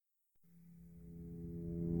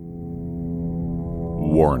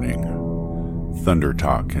Warning. Thunder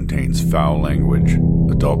Talk contains foul language,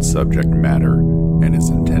 adult subject matter, and is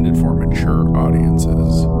intended for mature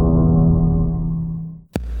audiences.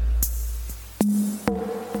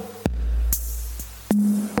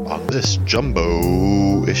 On this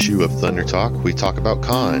jumbo issue of Thunder Talk, we talk about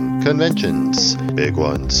conventions. Big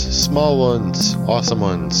ones, small ones, awesome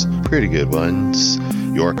ones, pretty good ones.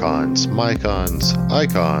 Your cons, my cons,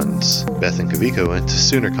 icons. Beth and Kavika went to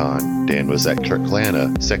SoonerCon. Dan was at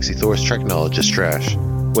Treklanta. Sexy Thor's Technologist Trash.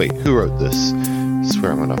 Wait, who wrote this? I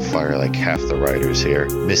swear I'm gonna fire like half the writers here.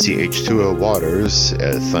 Missy H2O Waters,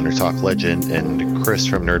 a Thunder Talk legend, and Chris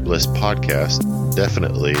from Nerd Bliss Podcast.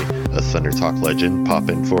 Definitely a Thunder Talk legend. Pop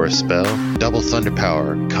in for a spell. Double Thunder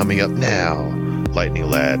Power coming up now. Lightning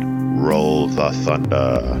Lad, roll the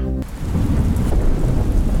thunder.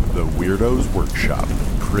 The Weirdos Workshop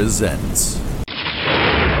presents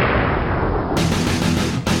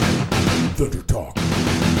Thunder Talk.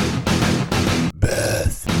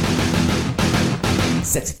 Beth,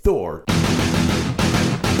 Sexy Thor,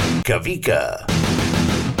 Kavika,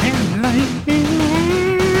 and Lightning.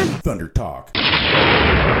 Thunder Talk.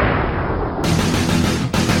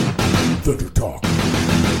 Thunder Talk.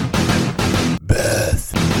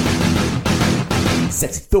 Beth,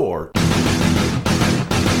 Sexy Thor,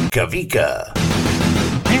 Kavika,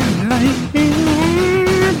 and Lightning.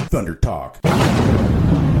 Thunder Talk.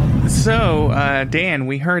 So, Dan,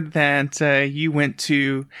 we heard that you went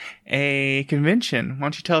to a convention. Why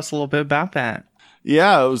don't you tell us a little bit about that?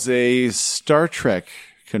 Yeah, it was a Star Trek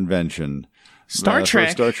convention. Star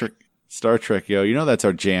Trek? Star Trek, yo. You know that's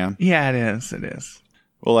our jam. Yeah, it is. It is.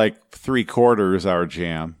 Well, like 3/4 our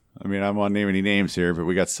jam. I mean, I don't want to name any names here, but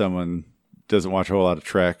we got someone doesn't watch a whole lot of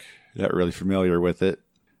Trek, not really familiar with it.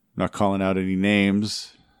 I'm not calling out any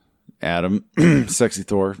names. Adam, Sexy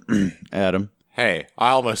Thor, Adam. Hey,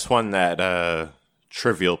 I almost won that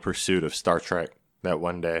Trivial Pursuit of Star Trek that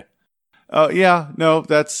one day. Oh, yeah. No,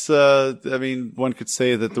 that's, I mean, one could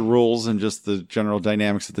say that the rules and just the general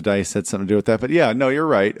dynamics of the dice had something to do with that. But yeah, no, you're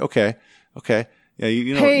right. Okay. Yeah,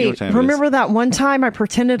 you know, hey, you know what time remember it is. that one time I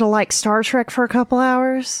pretended to like Star Trek for a couple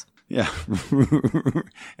hours? Yeah.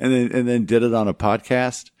 and then did it on a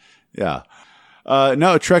podcast. Yeah.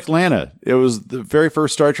 No, Treklanta. It was the very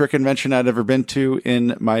first Star Trek convention I'd ever been to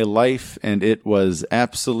in my life, and it was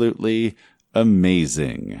absolutely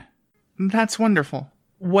amazing. That's wonderful.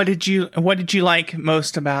 What did you like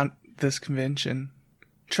most about this convention?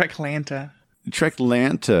 Treklanta.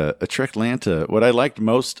 Treklanta. What I liked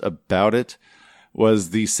most about it was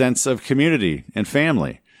the sense of community and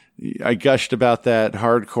family. I gushed about that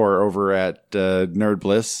hardcore over at Nerd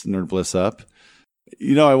Bliss Up.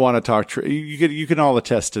 You know, I want to talk. You can all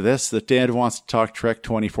attest to this. That Dan wants to talk Trek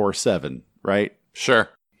 24/7, right? Sure.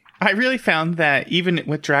 I really found that even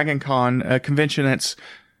with Dragon Con, a convention that's,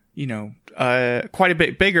 quite a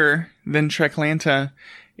bit bigger than Treklanta,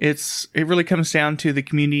 it really comes down to the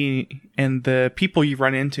community and the people you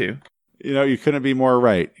run into. You know, you couldn't be more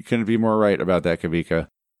right. You couldn't be more right about that, Kavika.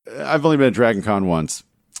 I've only been at Dragon Con once.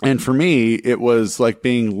 And for me, it was like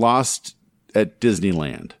being lost at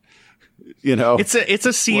Disneyland. You know, it's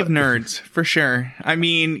a sea of nerds for sure. I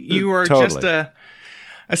mean, you are Totally. just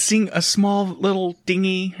a small little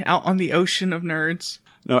dinghy out on the ocean of nerds.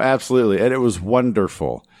 No, absolutely. And it was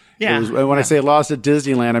wonderful. Yeah. And when I say lost at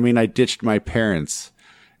Disneyland, I mean, I ditched my parents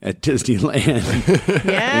at Disneyland.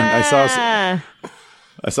 Yeah. And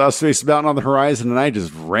I saw Space Mountain on the horizon and I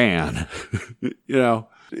just ran, you know.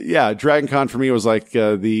 Yeah. Dragon Con for me was like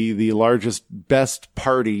the largest, best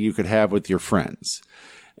party you could have with your friends.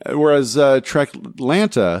 Whereas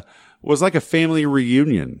Treklanta was like a family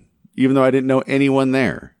reunion, even though I didn't know anyone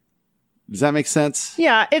there. Does that make sense?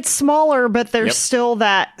 Yeah, it's smaller, but there's Yep. still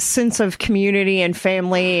that sense of community and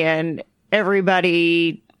family and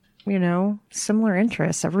everybody, similar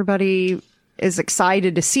interests. Everybody is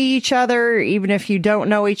excited to see each other, even if you don't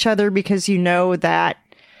know each other, because you know that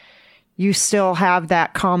you still have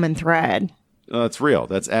that common thread. That's real.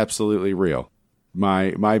 That's absolutely real.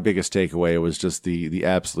 My biggest takeaway was just the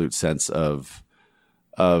absolute sense of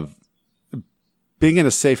being in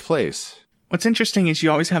a safe place. What's interesting is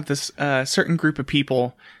you always have this certain group of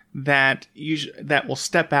people that will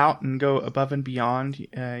step out and go above and beyond.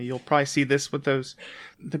 You'll probably see this with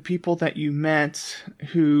the people that you met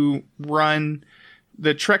who run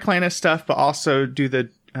the Treklanta stuff, but also do the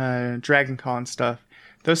Dragon Con stuff.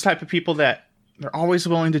 Those type of people that they're always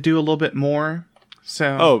willing to do a little bit more.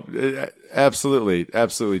 So Absolutely.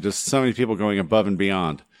 Just so many people going above and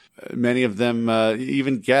beyond. Many of them,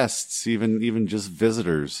 even guests, even just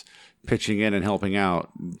visitors, pitching in and helping out,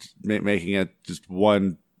 making it just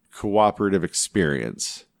one cooperative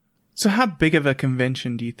experience. So how big of a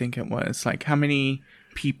convention do you think it was? Like, how many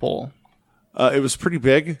people? It was pretty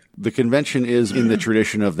big. The convention is in the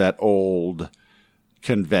tradition of that old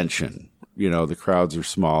convention. You know, the crowds are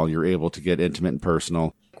small. You're able to get intimate and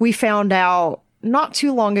personal. We found out not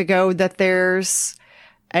too long ago that there's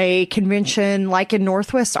a convention like in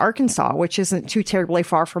Northwest Arkansas, which isn't too terribly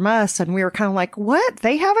far from us. And we were kind of like, what?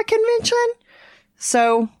 They have a convention?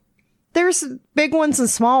 So there's big ones and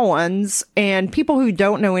small ones. And people who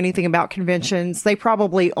don't know anything about conventions, they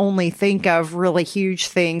probably only think of really huge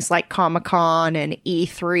things like Comic-Con and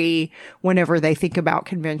E3 whenever they think about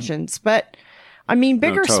conventions. But I mean,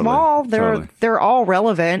 big or small, they're all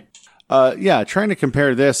relevant. Yeah, trying to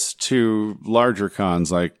compare this to larger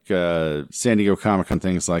cons like San Diego Comic-Con,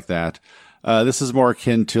 things like that. This is more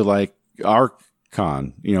akin to like our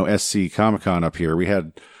con, you know, SC Comic-Con up here. We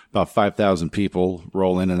had about 5,000 people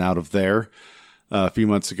roll in and out of there a few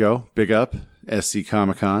months ago. Big up, SC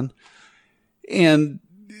Comic-Con. And,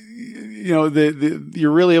 you know,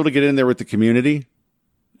 you're really able to get in there with the community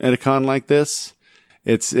at a con like this.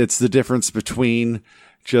 It's the difference between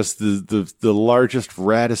just the largest,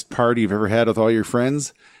 raddest party you've ever had with all your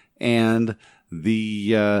friends and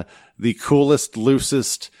the coolest,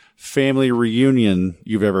 loosest family reunion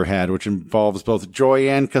you've ever had, which involves both joy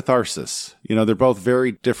and catharsis. You know, they're both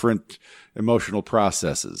very different emotional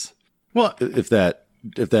processes. Well, if that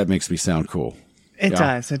makes me sound cool. It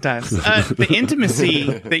does. The intimacy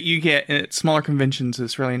that you get at smaller conventions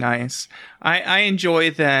is really nice. I enjoy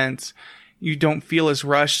that you don't feel as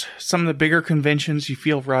rushed. Some of the bigger conventions, you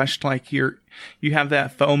feel rushed, like you have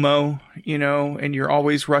that FOMO, you know, and you're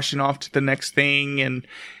always rushing off to the next thing, and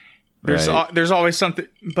there's always something.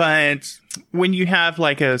 But when you have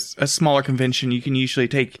like a smaller convention, you can usually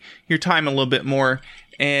take your time a little bit more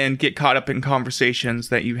and get caught up in conversations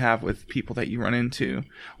that you have with people that you run into,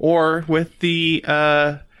 or with the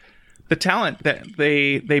talent that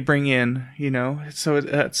they bring in, you know. So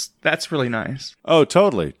that's really nice. Oh,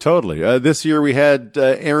 totally. This year we had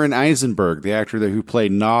Aaron Eisenberg, the actor who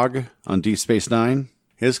played Nog on Deep Space Nine.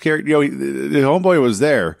 His character, you know, the homeboy was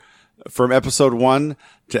there from episode 1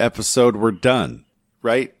 to episode we're done,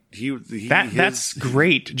 right? That's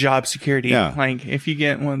great job security. Yeah. Like if you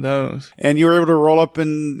get one of those, and you were able to roll up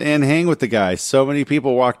and hang with the guy. So many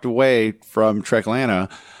people walked away from Treklanta,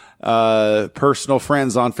 personal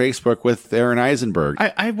friends on Facebook with Aaron Eisenberg.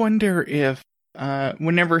 I wonder if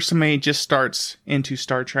whenever somebody just starts into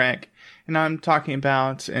Star Trek, and I'm talking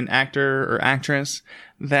about an actor or actress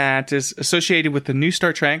that is associated with the new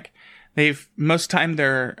Star Trek, most time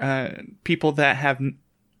they're people that have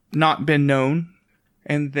not been known,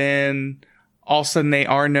 and then all of a sudden they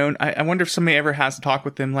are known. I wonder if somebody ever has to talk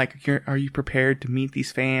with them, like, are you prepared to meet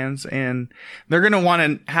these fans? And they're going to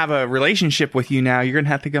want to have a relationship with you now. You're going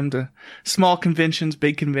to have to come to small conventions,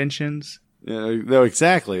 big conventions. No,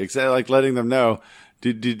 exactly. Like letting them know,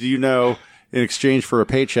 did you know, in exchange for a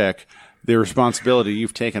paycheck, the responsibility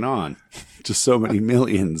you've taken on to so many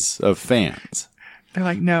millions of fans? They're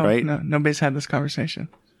like, no, right? No, nobody's had this conversation.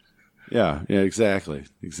 Yeah, exactly.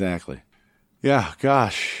 Yeah,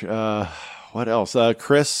 gosh. What else?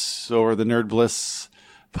 Chris over the Nerd Bliss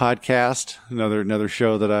podcast, another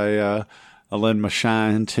show that I lend my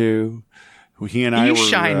shine to. He and I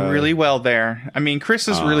shine really well there. I mean, Chris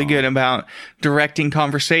is really good about directing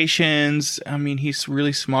conversations. I mean, he's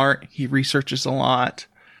really smart. He researches a lot.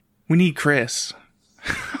 We need Chris.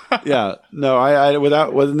 Yeah, no,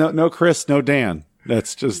 with no Chris, no Dan.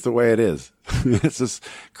 That's just the way it is. It's just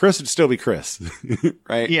Chris would still be Chris,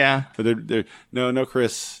 right? Yeah. But no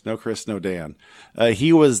Chris, no Dan.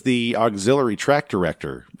 He was the auxiliary track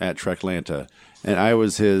director at Treklanta, and I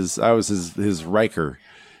was his Riker.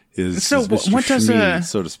 His what does Schmee,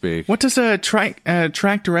 so to speak? What does a track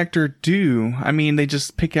director do? I mean, they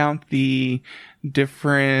just pick out the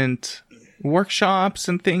different workshops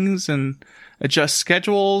and things and adjust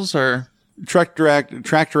schedules, or track director,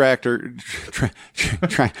 track director,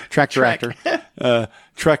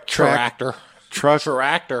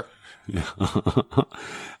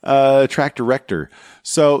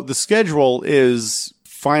 So the schedule is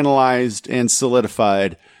finalized and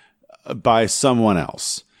solidified by someone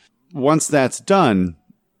else. Once that's done,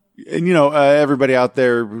 and you know, everybody out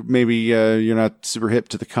there, maybe you're not super hip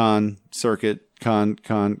to the con circuit, con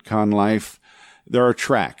life. There are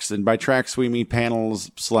tracks, and by tracks we mean panels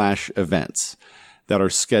 / events that are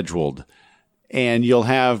scheduled, and you'll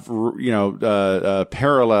have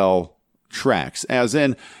parallel tracks, as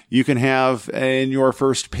in you can have in your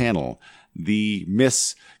first panel the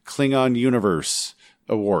Miss Klingon Universe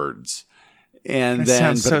Awards, and that then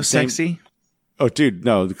sounds so sexy. Oh, dude,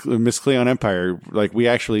 no, Miss Cleon Empire. Like, we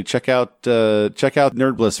actually check out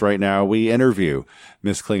Nerd Bliss right now. We interview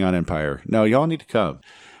Miss Klingon Empire. No, y'all need to come.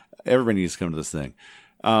 Everybody needs to come to this thing.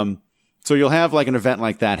 So you'll have like an event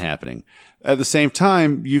like that happening. At the same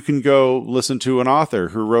time, you can go listen to an author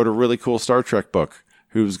who wrote a really cool Star Trek book,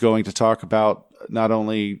 who's going to talk about not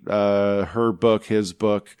only her book, his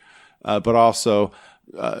book, but also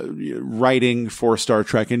writing for Star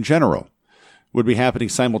Trek in general. Would be happening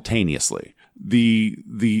simultaneously.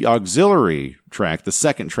 The auxiliary track, the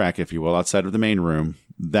second track, if you will, outside of the main room,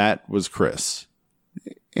 that was Chris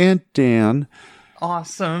and Dan.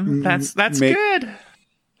 Awesome. That's good.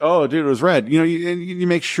 Oh, dude, it was red. You know, you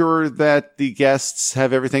make sure that the guests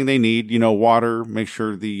have everything they need. You know, water. Make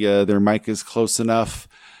sure their mic is close enough.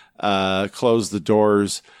 Close the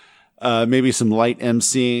doors. Maybe some light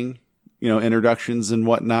emceeing. You know, introductions and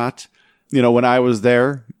whatnot. You know, when I was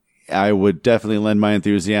there, I would definitely lend my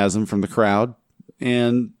enthusiasm from the crowd.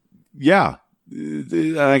 And yeah,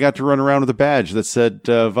 I got to run around with a badge that said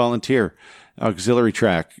volunteer, auxiliary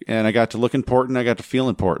track. And I got to look important. I got to feel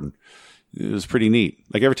important. It was pretty neat.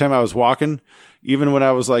 Like every time I was walking, even when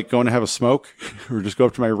I was like going to have a smoke or just go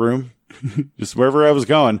up to my room, just wherever I was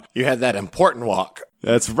going. You had that important walk.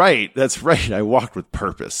 That's right. That's right. I walked with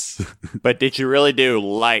purpose. But did you really do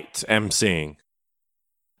light emceeing?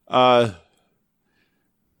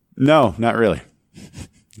 No, not really.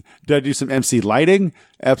 Did I do some MC lighting?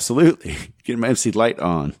 Absolutely. Get my MC light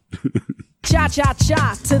on.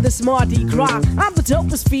 Cha-cha-cha to this Mardi Gras. I'm the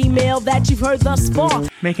dopest female that you've heard thus far.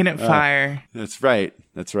 Making it fire. That's right.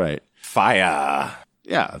 That's right. Fire.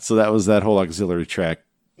 Yeah, so that was that whole auxiliary track.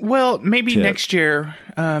 Well, maybe Tip. next year,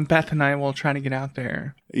 Beth and I will try to get out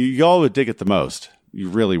there. Y'all would dig it the most. You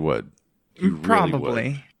really would. You Probably. really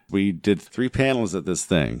would. We did 3 panels at this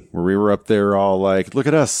thing where we were up there all like, look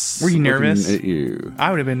at us. Were you looking nervous? At you. I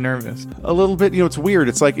would have been nervous. A little bit. You know, it's weird.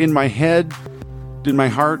 It's like in my head, in my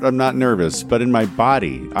heart, I'm not nervous, but in my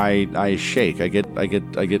body, I shake. I get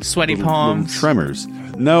Sweaty little palms. tremors.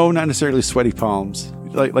 No, not necessarily sweaty palms.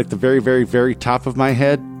 Like the very, very, very top of my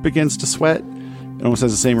head begins to sweat. It almost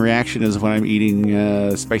has the same reaction as when I'm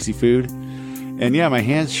eating spicy food. And yeah, my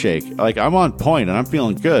hands shake. Like I'm on point and I'm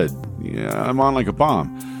feeling good. Yeah, I'm on like a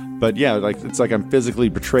bomb. But yeah, like it's like I'm physically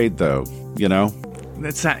betrayed though, you know?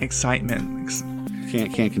 That's that excitement.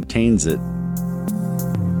 Can't contains it.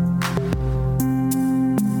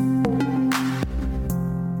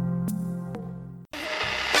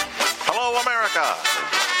 Hello, America.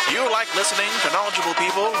 Do you like listening to knowledgeable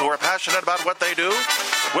people who are passionate about what they do?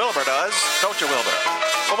 Wilbur does, don't you, Wilbur?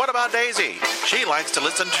 Well, what about Daisy? She likes to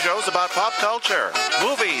listen to shows about pop culture,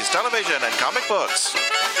 movies, television, and comic books.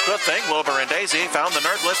 Good thing Wilbur and Daisy found the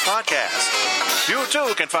Nerd Bliss Podcast. You,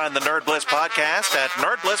 too, can find the Nerd Bliss Podcast at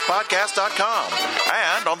nerdblisspodcast.com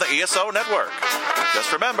and on the ESO Network.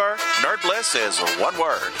 Just remember, Nerd Bliss is one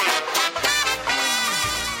word.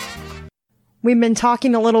 We've been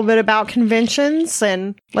talking a little bit about conventions,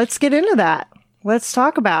 and let's get into that. Let's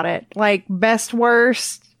talk about it. Like, best,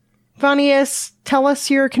 worst, funniest. Tell us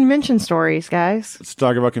your convention stories, guys. Let's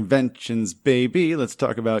talk about conventions, baby. Let's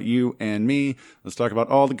talk about you and me. Let's talk about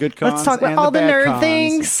all the good cons. Let's talk about and all the bad nerd cons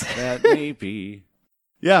things. That may be.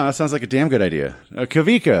 Yeah, that sounds like a damn good idea.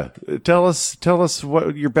 Kavika, tell us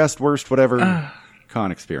what your best, worst, whatever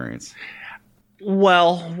con experience.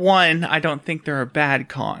 Well, one, I don't think there are bad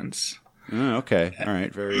cons. Oh, okay. All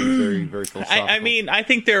right. Very, very, very philosophical. I mean, I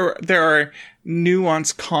think there are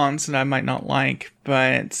nuanced cons that I might not like,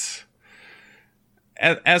 but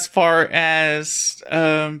as far as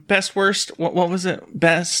best, worst, what was it?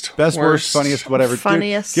 Best, worst, funniest, whatever.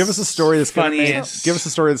 Funniest. Give us a story that's going to make. Funniest. Give us a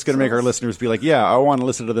story that's going to make our listeners be like, "Yeah, I want to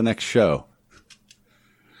listen to the next show."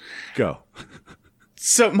 Go.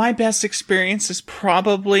 So my best experience is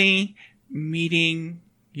probably meeting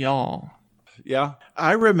y'all. Yeah.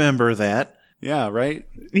 I remember that. Yeah. Right.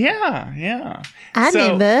 Yeah. I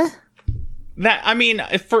So- remember. That, I mean,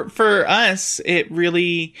 for us, it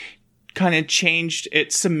really kind of changed.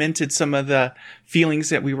 It cemented some of the feelings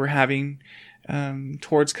that we were having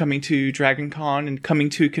towards coming to Dragon Con and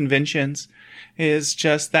coming to conventions. Is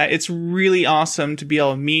just that it's really awesome to be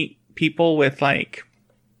able to meet people with like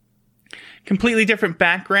completely different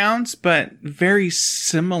backgrounds, but very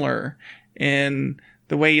similar in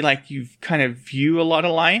the way like you kind of view a lot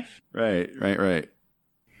of life. Right.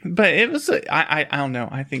 But it was, I don't know.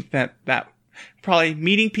 I think that probably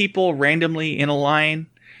meeting people randomly in a line,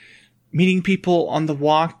 meeting people on the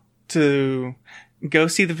walk to go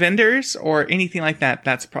see the vendors or anything like that.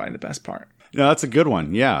 That's probably the best part. No, that's a good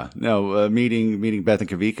one. Yeah. No, meeting Beth and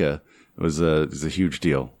Kavika was a huge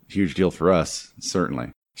deal. Huge deal for us,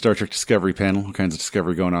 certainly. Star Trek Discovery panel. All kinds of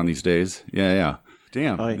Discovery going on these days. Yeah.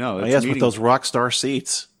 Damn. No, that's yes, a with meeting. those rock star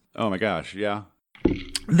seats. Oh my gosh. Yeah.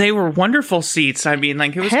 They were wonderful seats. I mean,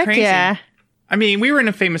 like, it was Heck crazy. yeah. I mean, we were in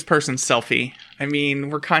a famous person selfie. I mean,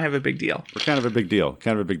 we're kind of a big deal. We're kind of a big deal.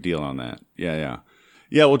 Kind of a big deal on that. Yeah.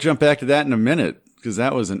 We'll jump back to that in a minute because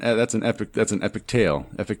that's an epic tale.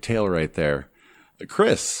 Epic tale right there.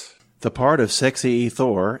 Chris. The part of sexy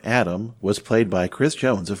Thor, Adam, was played by Chris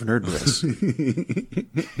Jones of Nerdbliss.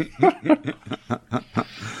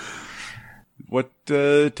 What?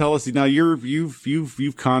 Tell us now.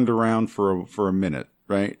 You've conned around for a minute,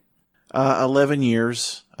 right? 11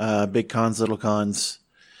 years. Big cons, little cons.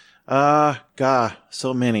 So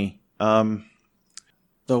many. The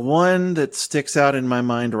one that sticks out in my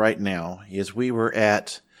mind right now is we were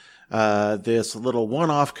at this little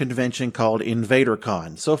one-off convention called Invader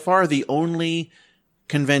Con. So far, the only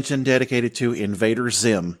convention dedicated to Invader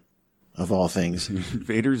Zim, of all things.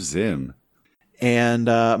 Invader Zim. And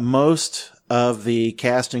most of the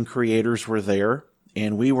cast and creators were there,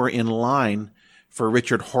 and we were in line for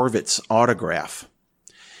Richard Horvitz' autograph.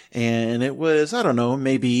 And it was, I don't know,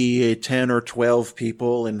 maybe 10 or 12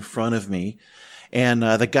 people in front of me. And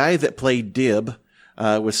the guy that played Dib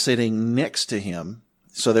was sitting next to him.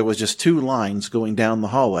 So there was just two lines going down the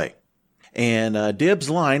hallway. And Dib's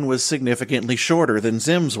line was significantly shorter than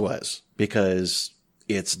Zim's was, because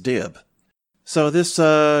it's Dib. So this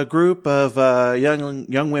group of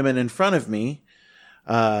young women in front of me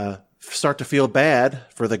start to feel bad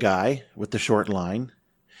for the guy with the short line.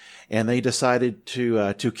 And they decided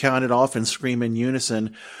to count it off and scream in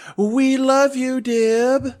unison, "We love you,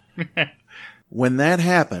 Dib." When that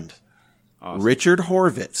happened, awesome. Richard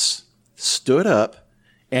Horvitz stood up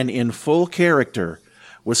and in full character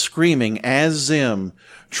was screaming as Zim,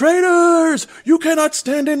 "Traitors! You cannot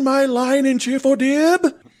stand in my line and cheer for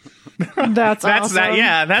Dib." That's awesome.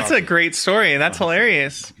 That's a great story. That's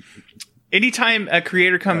hilarious. Anytime a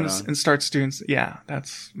creator comes and starts doing,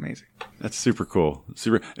 that's amazing. That's super cool.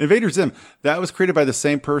 Super. Invader Zim, that was created by the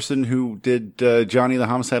same person who did Johnny the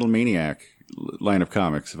Homicidal Maniac line of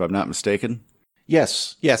comics, if I'm not mistaken.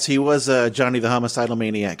 Yes, he was Johnny the Homicidal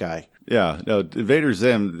Maniac guy. Yeah, no, Invader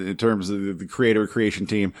Zim, in terms of the creator creation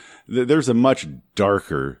team, there's a much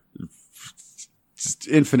darker,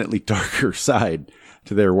 infinitely darker side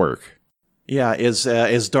to their work. Yeah,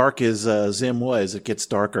 as dark as Zim was, it gets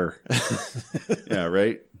darker. Yeah,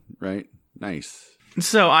 right. Nice.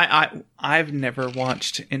 So I've never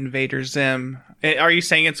watched Invader Zim. Are you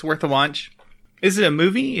saying it's worth a watch? Is it a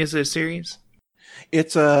movie? Is it a series?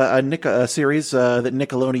 It's a series that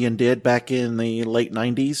Nickelodeon did back in the late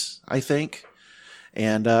 90s, I think.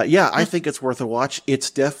 And I think it's worth a watch. It's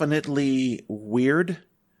definitely weird,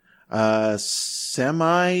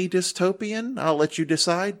 semi-dystopian. I'll let you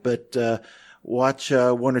decide, but watch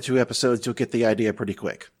one or two episodes. You'll get the idea pretty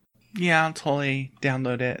quick. Yeah, I'll totally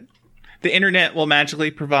download it. The internet will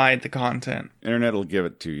magically provide the content. Internet will give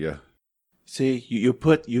it to you. See, you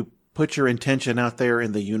put your intention out there,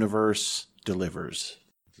 and the universe delivers.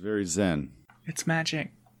 It's very zen. It's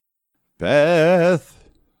magic. Beth.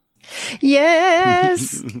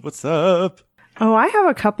 Yes. What's up? Oh, I have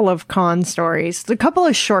a couple of con stories. A couple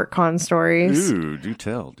of short con stories. Ooh, do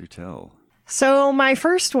tell. So my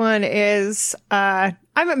first one is, I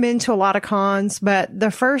haven't been to a lot of cons, but the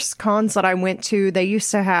first cons that I went to, they used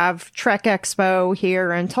to have Trek Expo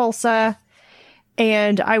here in Tulsa.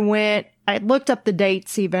 And I looked up the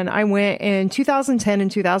dates even. I went in 2010 and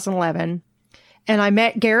 2011. And I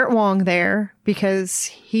met Garrett Wong there because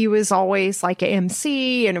he was always like an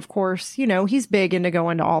MC. And of course, he's big into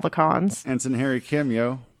going to all the cons. Ensign Harry Kim,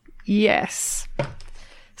 yo. Yes.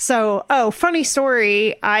 So, funny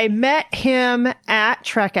story. I met him at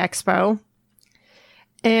Trek Expo.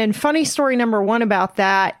 And funny story number one about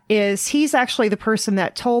that is he's actually the person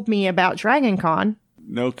that told me about Dragon Con.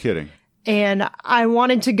 No kidding. And I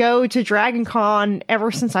wanted to go to Dragon Con ever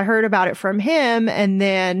since I heard about it from him. And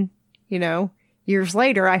then, years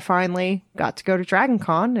later, I finally got to go to Dragon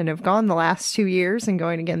Con and have gone the last 2 years and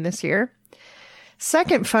going again this year.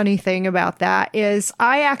 Second funny thing about that is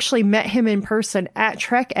I actually met him in person at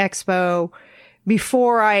Trek Expo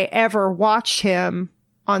before I ever watched him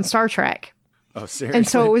on Star Trek. Oh, seriously? And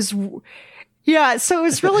so it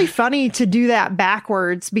was really funny to do that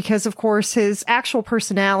backwards because, of course, his actual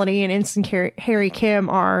personality and Ensign Harry Kim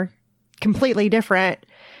are completely different.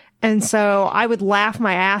 And so I would laugh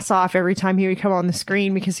my ass off every time he would come on the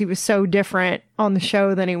screen because he was so different on the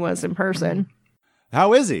show than he was in person.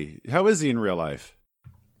 How is he? How is he in real life?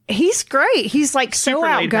 He's great. He's like so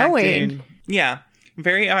outgoing. Yeah,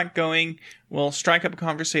 very outgoing. Will strike up a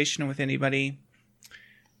conversation with anybody.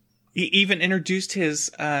 He even introduced his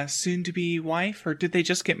soon-to-be wife, or did they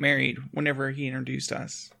just get married whenever he introduced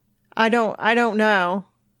us? I don't know.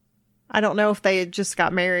 I don't know if they had just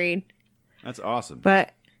got married. That's awesome.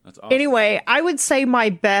 But That's awesome. anyway, I would say my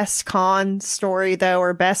best con story, though,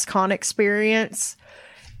 or best con experience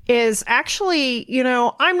is actually,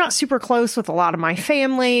 I'm not super close with a lot of my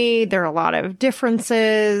family. There are a lot of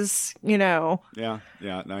differences, Yeah. No,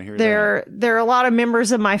 I hear that. There are a lot of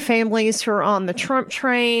members of my families who are on the Trump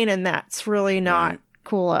train, and that's really not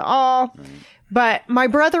cool at all. Right. But my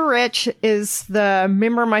brother Rich is the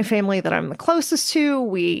member of my family that I'm the closest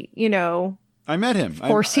to. I met him. Of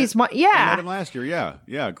course, I met him last year.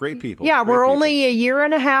 Yeah, great people. Yeah, great we're people. only a year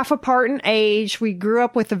and a half apart in age. We grew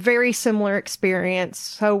up with a very similar experience,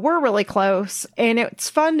 so we're really close. And it's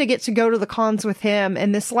fun to get to go to the cons with him.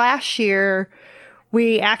 And this last year,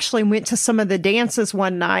 we actually went to some of the dances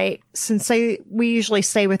one night. Since we usually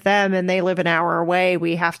stay with them and they live an hour away,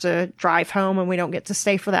 we have to drive home and we don't get to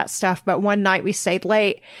stay for that stuff. But one night we stayed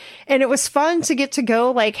late, and it was fun to get to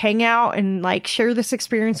go hang out and share this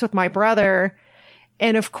experience with my brother.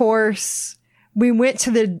 And of course, we went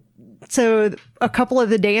to a couple of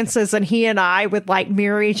the dances, and he and I would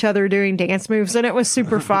mirror each other doing dance moves, and it was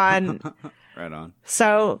super fun. Right on.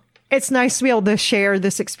 So it's nice to be able to share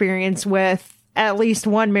this experience with at least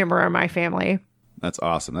one member of my family. That's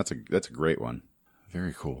awesome. That's a great one.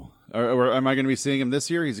 Very cool. Am I going to be seeing him this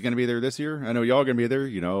year? He's going to be there this year? I know y'all going to be there.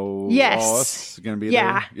 Yes. All us going to be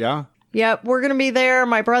there. Yeah. Yep, we're going to be there.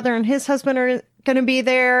 My brother and his husband are going to be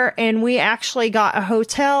there, and we actually got a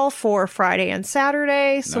hotel for Friday and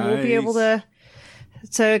Saturday, so we'll be able to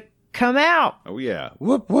come out. Oh yeah.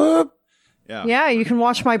 Whoop whoop. Yeah. Yeah, you can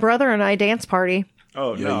watch my brother and I dance party.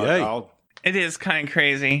 Oh no. It is kind of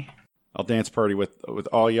crazy. I'll dance party with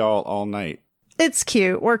all y'all all night. It's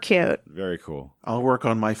cute. We're cute. Very cool. I'll work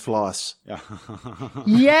on my floss. Yeah.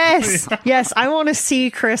 Yes. Yes. I want to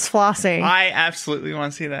see Chris flossing. I absolutely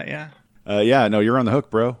want to see that. Yeah. Yeah. No, you're on the hook,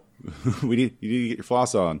 bro. You need to get your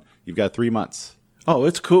floss on. You've got 3 months. Oh,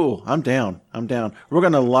 it's cool. I'm down. We're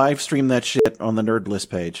going to live stream that shit on the Nerd List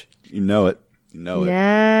page. You know it.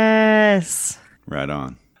 Yes. Right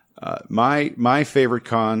on. My favorite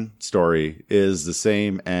con story is the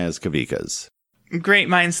same as Kavika's. Great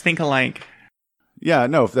minds think alike. Yeah,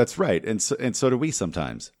 no, that's right. And so do we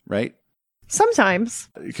sometimes, right? Sometimes.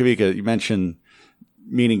 Kavika, you mentioned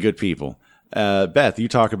meeting good people. Beth, you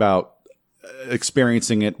talk about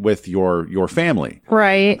experiencing it with your family.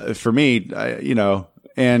 Right. For me,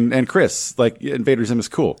 and Chris, Invader Zim is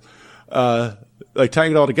cool.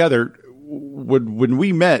 Tying it all together, when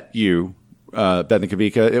we met you, Beth and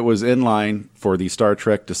Kavika, it was in line for the Star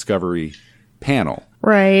Trek Discovery panel.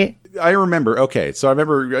 Right. I remember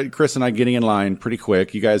Chris and I getting in line pretty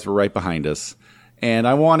quick. You guys were right behind us. And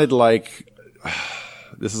I wanted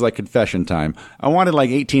this is confession time. I wanted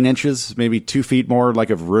 18 inches, maybe 2 feet more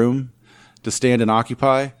of room to stand and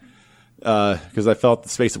occupy. Because I felt the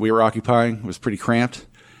space that we were occupying was pretty cramped.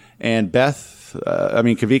 And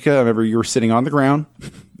Kavika, I remember you were sitting on the ground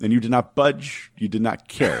and you did not budge. You did not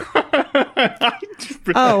care.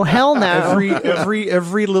 Oh, hell no.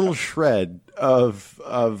 Every little shred of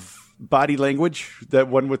body language that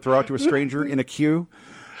one would throw out to a stranger in a queue,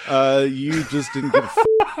 you just didn't give a f***,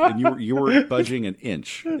 and you weren't budging an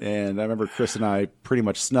inch. And I remember Chris and I pretty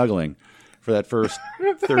much snuggling for that first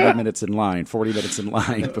 40 minutes in line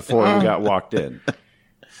before we got walked in.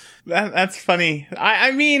 That's funny.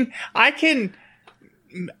 I'm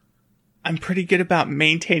pretty good about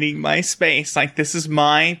maintaining my space. This is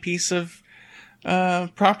my piece of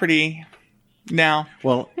property now.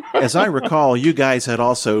 Well, as I recall, you guys had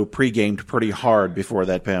also pre-gamed pretty hard before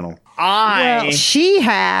that panel. She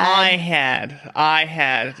had. I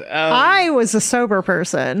had. I was a sober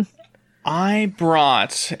person. I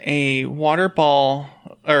brought a water ball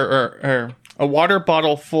or a water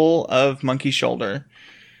bottle full of monkey shoulder.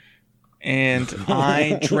 And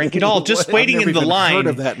I drank it all, just waiting in the line. I've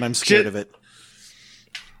heard of that, and I'm scared of it.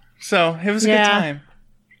 So it was a good time.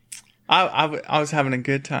 I was having a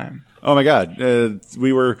good time. Oh my God,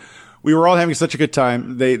 we were all having such a good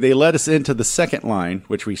time. They led us into the second line,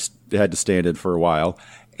 which we had to stand in for a while,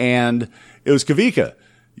 and it was Kavika.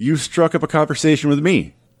 You struck up a conversation with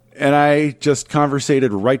me, and I just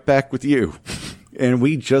conversated right back with you, and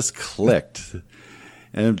we just clicked.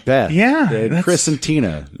 And Beth, and Chris and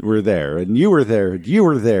Tina were there, and you were there, and you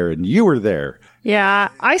were there, and you were there. Yeah,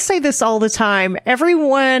 I say this all the time.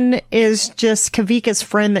 Everyone is just Kavika's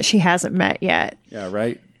friend that she hasn't met yet. Yeah,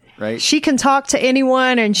 right. She can talk to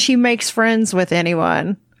anyone, and she makes friends with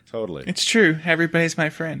anyone. Totally. It's true. Everybody's my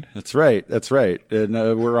friend. That's right. And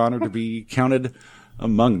we're honored to be counted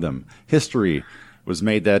among them. History was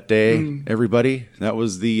made that day. Everybody, that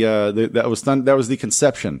was that was the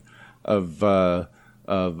conception of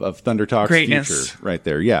Thunder Talk's Greatness. future right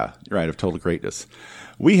there. Yeah, right, of total greatness.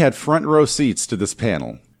 We had front row seats to this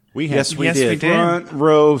panel. We had Yes, we did. front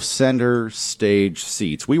row center stage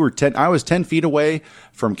seats. We were I was 10 feet away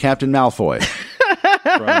from Captain Malfoy,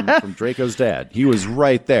 from Draco's dad. He was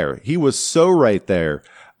right there. He was so right there.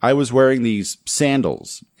 I was wearing these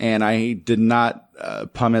sandals, and I did not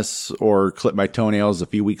pumice or clip my toenails a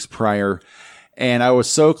few weeks prior. And I was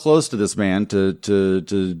so close to this man, to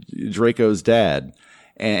Draco's dad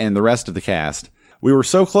and the rest of the cast. We were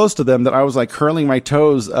so close to them that I was like curling my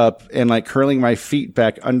toes up and like curling my feet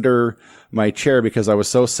back under my chair because I was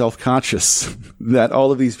so self-conscious that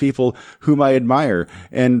all of these people whom I admire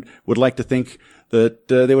and would like to think that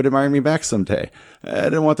they would admire me back someday. I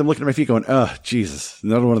didn't want them looking at my feet going, oh, Jesus,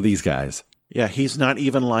 another one of these guys. Yeah, he's not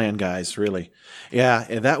even lying, guys, really. Yeah,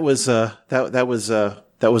 and that was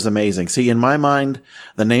amazing. See, in my mind,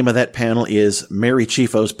 the name of that panel is Mary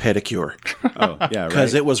Chifo's Pedicure. Oh, yeah, right.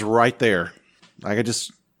 Because it was right there. I could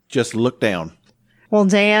just look down. Well,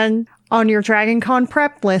 Dan, on your Dragon Con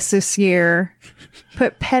prep list this year,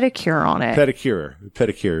 put pedicure on it.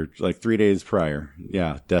 Pedicure, like 3 days prior.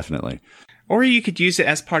 Yeah, definitely. Or you could use it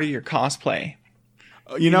as part of your cosplay.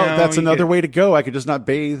 You know, that's another way to go. I could just not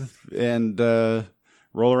bathe and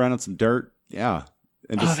roll around in some dirt. Yeah.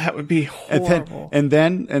 And just, that would be horrible. And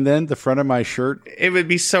then the front of my shirt. It would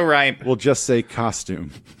be so ripe. Will just say costume.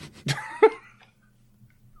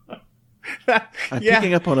 I'm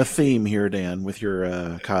picking up on a theme here, Dan, with your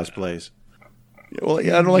cosplays. Well,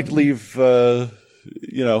 yeah, I don't like to leave, I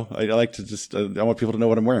like to just, I want people to know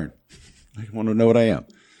what I'm wearing. I want to know what I am.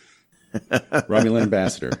 Romulan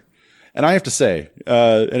ambassador. And I have to say,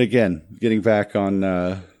 and again, getting back on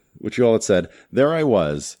what you all had said, there I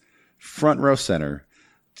was, front row center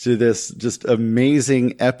to this just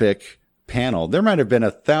amazing, epic panel. There might have been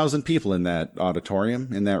 1,000 people in that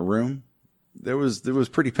auditorium, in that room. There was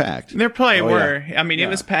pretty packed. There probably were. Yeah. I mean, it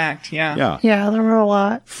was packed. Yeah. Yeah, there were a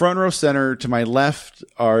lot. Front row center to my left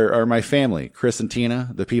are my family, Chris and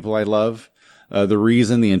Tina, the people I love.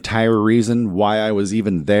 The entire reason why I was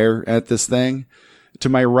even there at this thing. To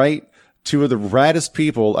my right, two of the raddest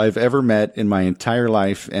people I've ever met in my entire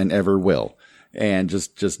life and ever will. And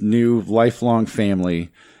just new lifelong family,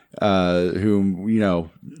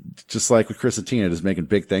 whom, just like with Chris and Tina, just making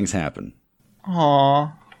big things happen.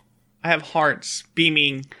 Aww. I have hearts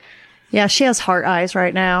beaming. Yeah, she has heart eyes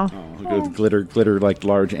right now. Oh, glitter like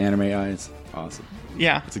large anime eyes. Awesome.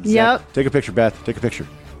 Yeah. That's Yep. Take a picture, Beth. Take a picture.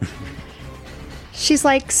 She's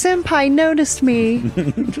like, Senpai noticed me.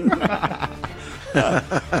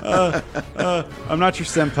 I'm not your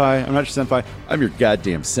senpai. I'm your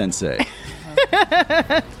goddamn sensei.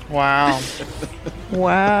 Wow.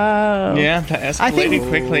 Wow. Yeah, that escalated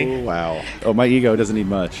quickly. Wow. Oh, my ego doesn't need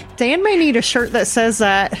much. Dan may need a shirt that says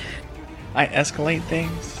that. I escalate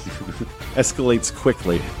things. Escalates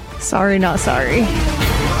quickly. Sorry, not sorry.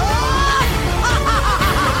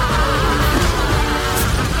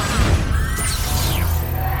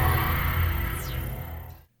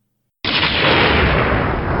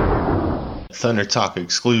 Thunder Talk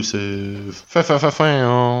exclusive.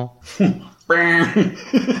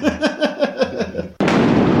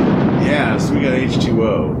 Yeah, so we got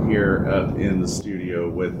H2O here up in the studio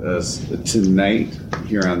with us tonight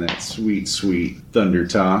here on that sweet, sweet Thunder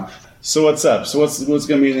Talk. So what's up? So what's going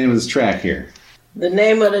to be the name of this track here? The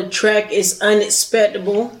name of the track is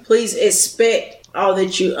Unexpectable. Please expect all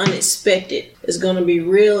that you unexpected. It's going to be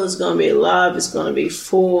real, it's going to be alive, it's going to be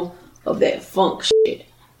full of that funk shit.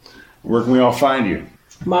 Where can we all find you?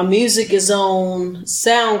 My music is on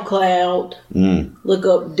SoundCloud. Look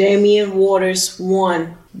up Damian Waters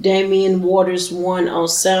 1. Damian Waters 1 on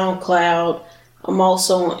SoundCloud. I'm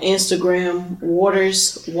also on Instagram,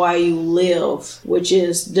 Waters Why You Live, which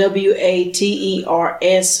is WATERSY,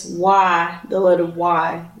 the letter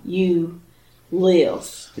Y, you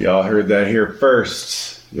live. Y'all heard that here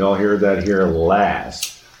first. Y'all heard that here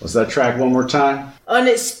last. What's that track one more time?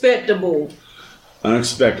 Unexpectable.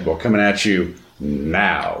 Unexpectable coming at you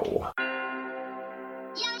now.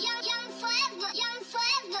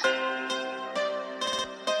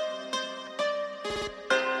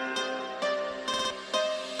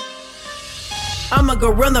 I'ma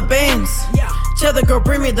go run the bands. Tell the girl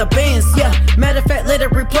bring me the bands. Yeah, matter of fact, let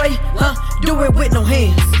it replay. Do it with no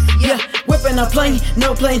hands. Yeah, whipping a plane,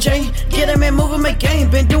 no plain Jane. Get him and move him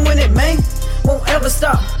again. Been doing it, man. Won't ever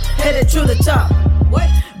stop. Headed to the top. What?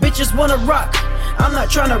 Bitches wanna rock. I'm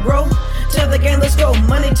not trying to grow. Tell the game, let's go.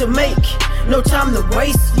 Money to make. No time to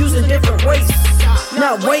waste. Using different ways.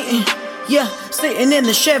 Not waiting. Yeah, sitting in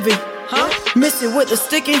the Chevy. Miss it with the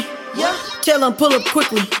sticky. Yeah. Tell them pull up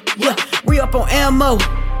quickly. Yeah. We up on ammo.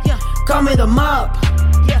 Yeah. Call me the mob.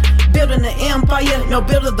 Yeah. Building the empire, no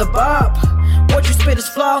building the Bob. What you spit is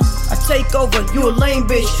flaw. I take over. You a lame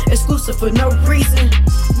bitch. Exclusive for no reason.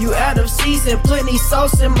 You out of season. Plenty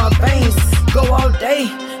sauce in my veins. Go all day.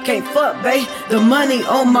 Can't fuck, babe. The money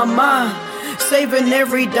on my mind. Saving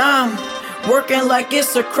every dime. Working like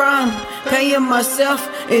it's a crime. Paying myself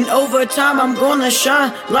in overtime. I'm gonna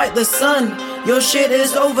shine like the sun. Your shit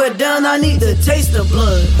is overdone. I need to taste the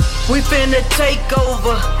blood. We finna take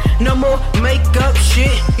over. No more makeup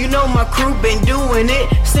shit. You know my crew been doing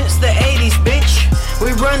it since the 80s, bitch.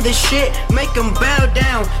 We run the shit, make them bow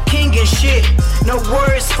down, king and shit. No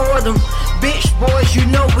words for them, bitch boys, you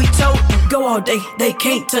know we tote them. Go all day, they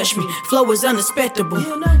can't touch me, flow is unexpectable.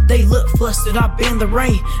 They look flustered, I been the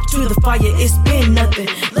rain, to the fire, it's been nothing.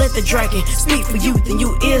 Let the dragon speak for you, then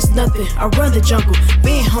you is nothing. I run the jungle,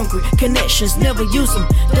 been hungry, connections, never use them.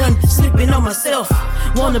 Done sleeping on myself,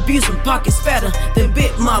 won't abuse them, pockets fatter than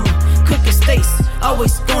Big Mama. Cooking steaks,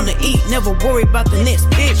 always gonna eat, never worry about the next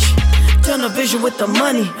bitch. Tunnel vision with the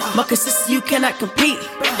money, my consistency you cannot compete.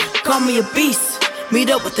 Call me a beast,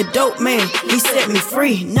 meet up with the dope man, he set me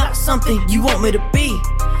free. Not something you want me to be.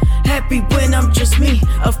 Happy when I'm just me,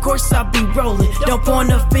 of course I'll be rolling. Don't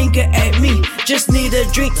point a finger at me, just need a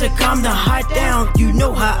drink to calm the high down. You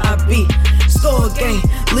know how I be. Score a game,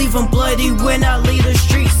 leave them bloody when I leave the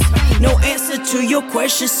streets. No answer to your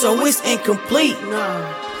question, so it's incomplete.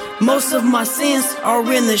 Most of my sins are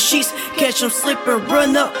in the sheets. Catch them slipping,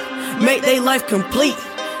 run up, make their life complete.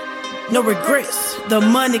 No regrets, the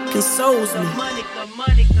money consoles me.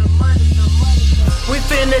 We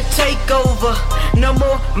finna take over, no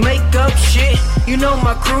more makeup shit. You know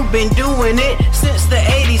my crew been doing it since the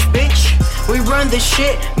 80s, bitch. We run the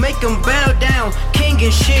shit, make them bow down, king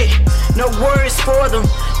and shit. No words for them,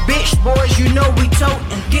 bitch boys, you know we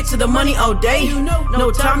totin'. Get to the money all day,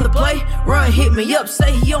 no time to play. Run, hit me up,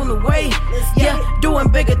 say he on the way. Yeah, doing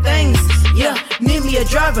bigger things, yeah. Need me a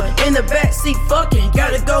driver in the backseat, fucking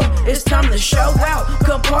gotta go. It's time to show out,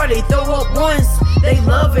 come party, throw up ones. They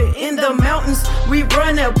love it in the mountains. We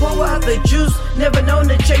run that, pull out the juice. Never known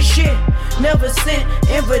to chase shit. Never sent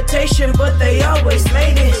invitation, but they always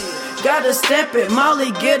made it. Gotta stamp it, Molly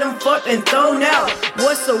get them fucked and thrown out.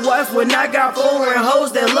 What's a wife when I got foreign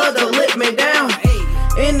hoes that love to lick me down?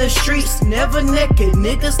 In the streets, never naked,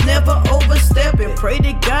 niggas never overstepping. Pray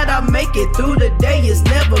to God I make it through the day, it's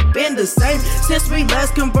never been the same. Since we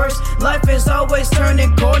last conversed, life is always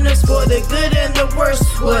turning corners for the good and the worst.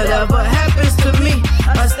 Whatever happens to me,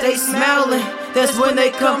 I stay smiling, that's when they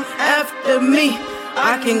come after me.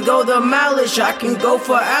 I can go the mileage, I can go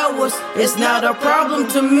for hours, it's not a problem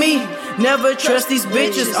to me. Never trust these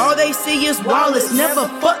bitches, all they see is wallets. Never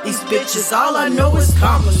fuck these bitches, all I know is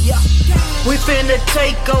commas. We finna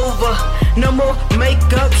take over, no more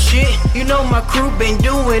makeup shit. You know my crew been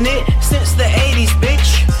doing it since the 80s,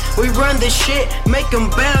 bitch. We run the shit, make them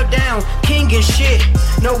bow down, king and shit.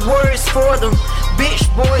 No words for them, bitch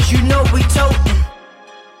boys, you know we totin'.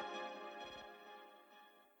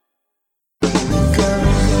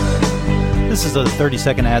 This is a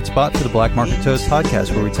 30-second ad spot for the Black Market Toast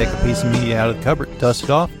podcast, where we take a piece of media out of the cupboard, dust it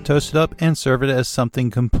off, toast it up, and serve it as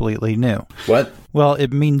something completely new. What? Well,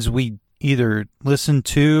 it means we either listen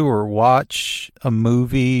to or watch a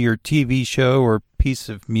movie or TV show or piece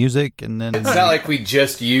of music, and then... It's not like we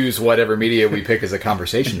just use whatever media we pick as a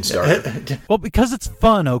conversation starter. Well, because it's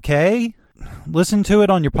fun, okay? Listen to it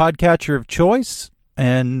on your podcatcher of choice,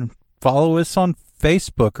 and follow us on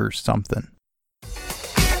Facebook or something.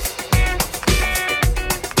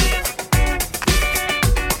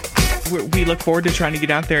 We look forward to trying to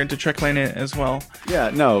get out there into Trekland as well. Yeah,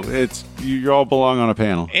 no, it's you all belong on a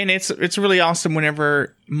panel, and it's really awesome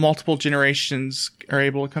whenever multiple generations are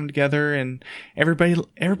able to come together, and everybody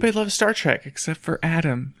loves Star Trek except for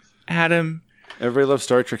Adam. Everybody loves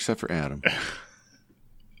Star Trek except for Adam.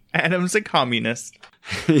 Adam's a communist.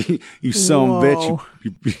 You son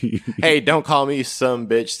bitch. Hey, don't call me some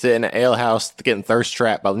bitch sitting in an ale house getting thirst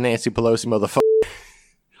trapped by Nancy Pelosi, motherfucker.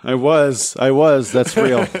 I was. That's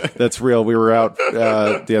real. That's real. We were out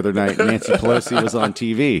the other night. Nancy Pelosi was on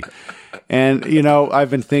TV, and you know, I've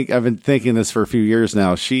been thinking this for a few years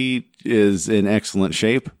now. She is in excellent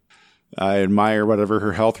shape. I admire whatever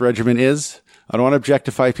her health regimen is. I don't want to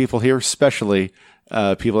objectify people here, especially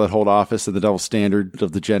people that hold office in the double standard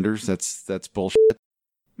of the genders. That's bullshit.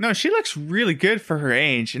 No, she looks really good for her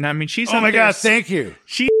age, and I mean, she's. Oh my God! Thank you.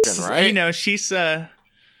 She's, right? You know, she's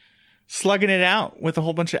slugging it out with a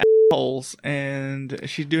whole bunch of holes, and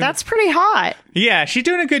she's doing. That's pretty hot. Yeah, she's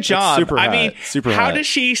doing a good job. super I hot. mean, Super how hot. does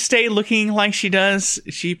she stay looking like she does?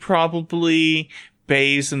 She probably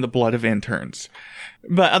bathes in the blood of interns.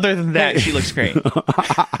 But other than that, she looks great.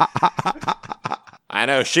 I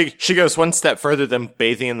know. She goes one step further than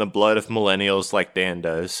bathing in the blood of millennials like Dan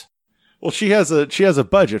does. Well, she has a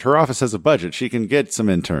budget. Her office has a budget. She can get some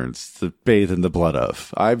interns to bathe in the blood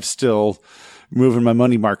of. I'm still moving my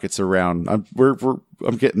money markets around. I'm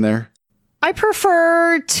getting there. I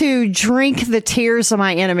prefer to drink the tears of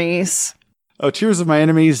my enemies. Oh, tears of my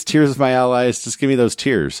enemies, tears of my allies. Just give me those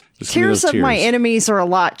tears. Just give me Tears those of my enemies are a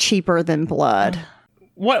lot cheaper than blood.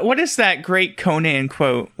 What is that great Conan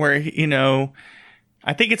quote where,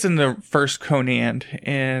 I think it's in the first Conan,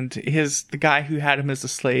 and the guy who had him as a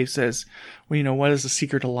slave says, well, what is the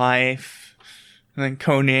secret of life? And then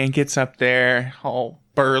Conan gets up there all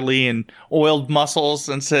burly and oiled muscles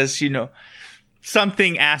and says,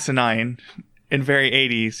 something asinine and very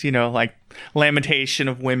 80s, like lamentation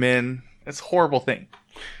of women. It's a horrible thing.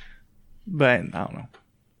 But I don't know.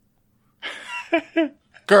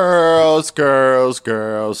 Girls. Is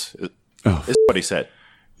what he said.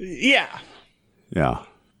 Yeah. Yeah.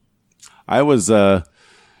 I was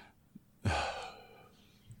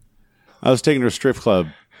taken to a strip club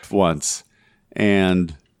once,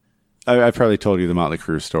 and I probably told you the Motley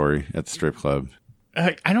Crue story at the strip club.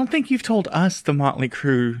 I don't think you've told us the Motley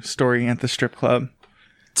Crue story at the strip club.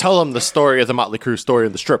 Tell them the story of the Motley Crue story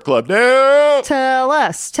in the strip club. No! Tell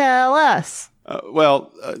us.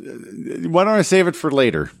 Why don't I save it for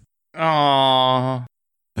later? Aww.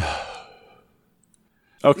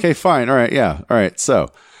 Okay, fine. All right. Yeah. All right. So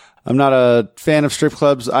I'm not a fan of strip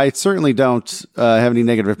clubs. I certainly don't have any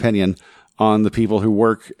negative opinion on the people who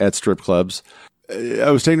work at strip clubs.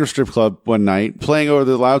 I was taking to a strip club one night. Playing over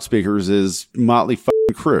the loudspeakers is Motley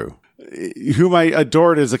Crue, whom I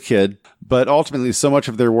adored as a kid, but ultimately so much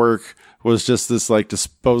of their work was just this like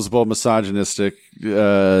disposable, misogynistic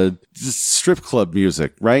strip club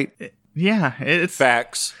music, right? Yeah, it's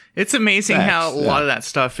facts. It's amazing Facts, how a lot of that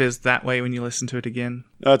stuff is that way when you listen to it again.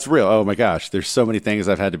 It's real. Oh my gosh. There's so many things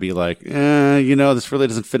I've had to be like, this really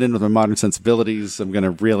doesn't fit in with my modern sensibilities. I'm going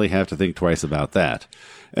to really have to think twice about that.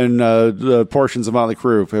 And the portions of Motley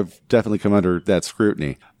Crue have definitely come under that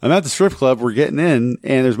scrutiny. I'm at the strip club. We're getting in,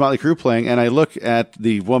 and there's Motley Crue playing, and I look at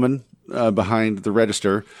the woman behind the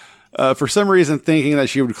register, for some reason thinking that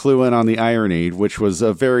she would clue in on the irony, which was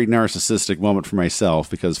a very narcissistic moment for myself,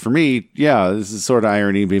 because for me, this is sort of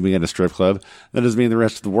irony being at a strip club. That doesn't mean the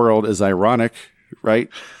rest of the world is ironic, right?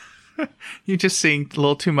 You just seeing a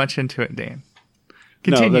little too much into it, Dan.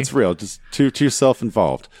 Continue. No, that's real. Just too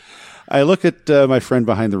self-involved. I look at my friend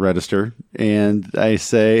behind the register, and I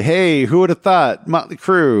say, hey, who would have thought? Motley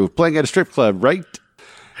Crue playing at a strip club, right?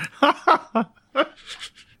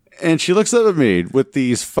 And she looks up at me with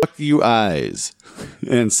these fuck you eyes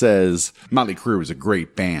and says, Motley Crue is a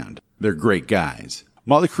great band. They're great guys.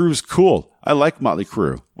 Motley Crue's cool. I like Motley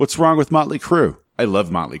Crue. What's wrong with Motley Crue? I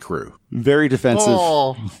love Motley Crue. Very defensive.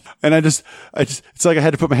 Oh. And I just, it's like I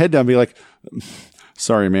had to put my head down and be like,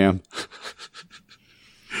 sorry, ma'am.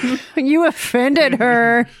 You offended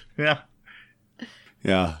her. Yeah.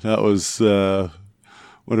 Yeah, that was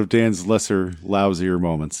one of Dan's lesser, lousier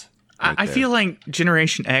moments. I feel like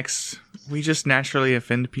Generation X, we just naturally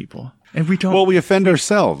offend people. And we don't. Well, we offend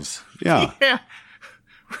ourselves. Yeah. Yeah.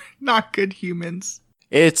 We're not good humans.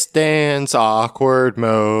 It's Dan's awkward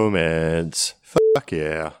moments. Fuck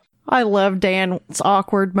yeah. I love Dan's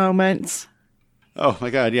awkward moments. Oh, my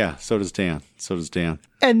God. Yeah. So does Dan.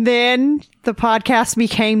 And then the podcast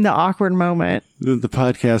became the awkward moment. The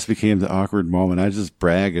podcast became the awkward moment. I was just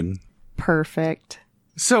bragging. Perfect.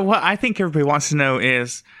 So what I think everybody wants to know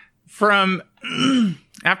is, from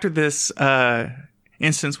after this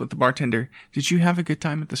instance with the bartender, did you have a good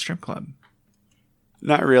time at the strip club?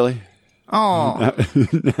 Not really. Oh,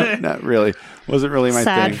 not really. Wasn't really my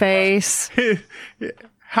Sad thing. face.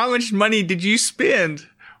 How much money did you spend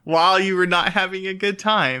while you were not having a good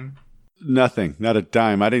time? Nothing. Not a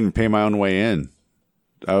dime. I didn't even pay my own way in.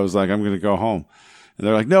 I was like, I'm going to go home. And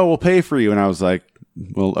they're like, no, we'll pay for you. And I was like,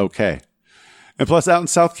 well, okay. And plus, out in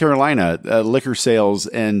South Carolina, liquor sales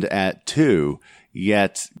end at 2,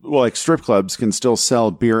 yet, like strip clubs can still sell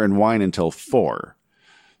beer and wine until 4.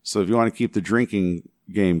 So if you want to keep the drinking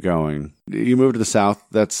game going, you move to the South.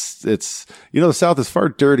 The South is far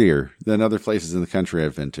dirtier than other places in the country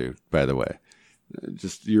I've been to, by the way.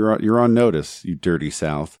 Just you're on notice, you dirty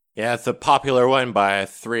South. Yeah, the popular one by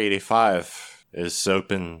 385 is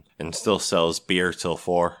open and still sells beer till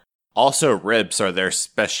 4. Also, ribs are their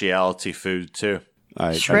specialty food, too.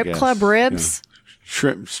 Strip club ribs?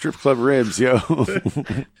 Yeah. Strip club ribs, yo.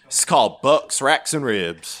 It's called Bucks, Racks, and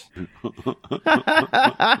Ribs.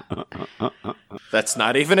 That's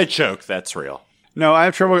not even a joke. That's real. No, I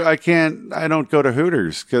have trouble. I don't go to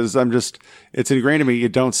Hooters because it's ingrained in me. You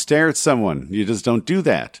don't stare at someone. You just don't do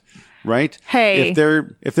that. Right? Hey.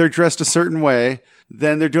 If they're dressed a certain way,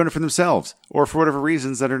 then they're doing it for themselves or for whatever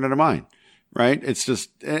reasons that are none of mine. Right? It's just,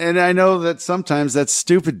 and I know that sometimes that's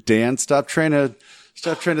stupid, Dan. Stop trying to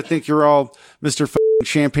think you're all Mr.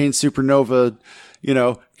 Champagne Supernova,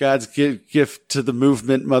 God's gift to the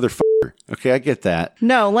movement, motherfucker. Okay, I get that.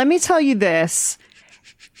 No, let me tell you this.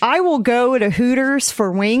 I will go to Hooters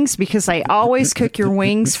for wings because they always cook your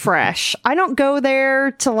wings fresh. I don't go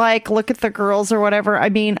there to look at the girls or whatever. I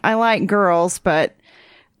mean, I like girls, but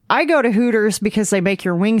I go to Hooters because they make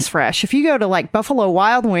your wings fresh. If you go to Buffalo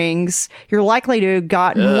Wild Wings, you're likely to have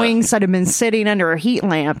gotten wings that have been sitting under a heat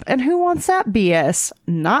lamp. And who wants that BS?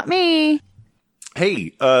 Not me.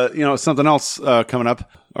 Hey, something else coming up.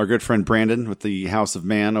 Our good friend Brandon with the House of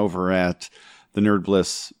Man over at the Nerd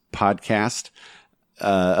Bliss podcast.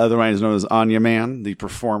 Otherwise known as Anya Man, the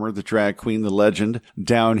performer, the drag queen, the legend,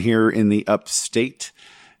 down here in the upstate.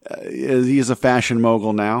 He's a fashion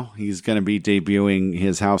mogul now. He's going to be debuting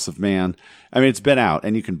his House of Man. I mean, it's been out,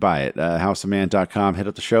 and you can buy it. houseofman.com. Hit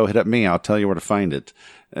up the show. Hit up me. I'll tell you where to find it.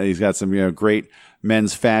 He's got some great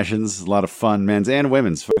men's fashions, a lot of fun men's and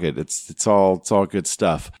women's. Fuck it. It's all good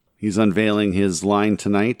stuff. He's unveiling his line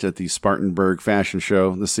tonight at the Spartanburg Fashion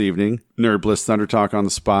Show this evening. Nerd Bliss Thunder Talk on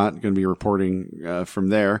the spot. Going to be reporting from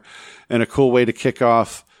there. And a cool way to kick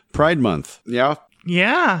off Pride Month. Yeah?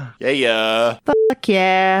 Yeah. Yeah. Fuck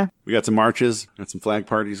yeah. We got some marches. Got some flag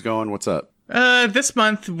parties going. What's up? This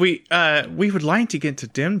month we would like to get to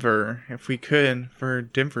Denver if we could for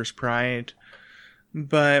Denver's Pride.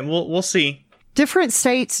 But we'll see. Different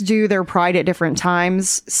states do their Pride at different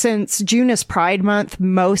times. Since June is Pride Month,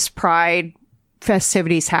 most Pride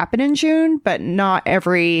festivities happen in June, but not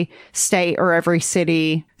every state or every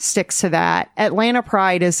city sticks to that. Atlanta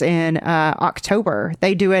Pride is in October.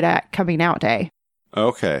 They do it at Coming Out Day.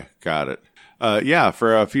 Okay, got it.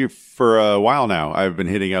 For a while now, I've been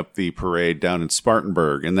hitting up the parade down in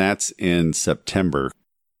Spartanburg, and that's in September.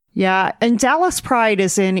 Yeah, and Dallas Pride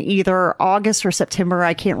is in either August or September.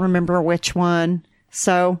 I can't remember which one.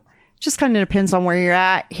 So just kind of depends on where you're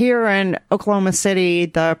at. Here in Oklahoma City,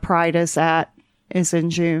 the Pride is in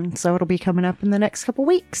June. So it'll be coming up in the next couple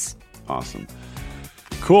weeks. Awesome.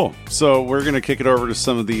 Cool. So we're going to kick it over to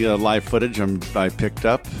some of the live footage I picked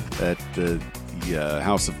up at the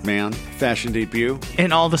House of Man fashion debut.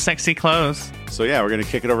 In all the sexy clothes. So yeah, we're going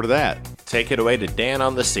to kick it over to that. Take it away to Dan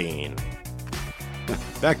on the scene.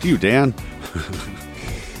 Back to you, Dan.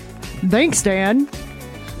 Thanks, Dan.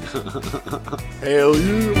 Hell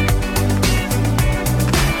yeah.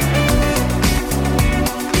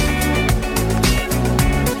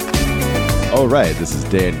 All right, this is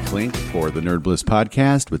Dan Klink for the Nerd Bliss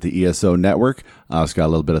podcast with the ESO Network. I also got a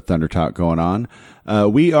little bit of Thunder Talk going on.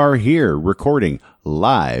 We are here recording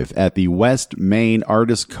live at the West Main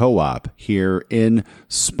Artist Co-op here in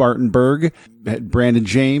Spartanburg. Brandon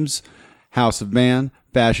James, House of Man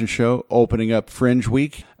fashion show opening up Fringe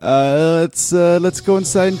Week. Let's go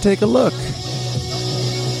inside and take a look.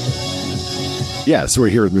 Yeah, so we're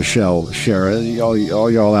here with Michelle Shara.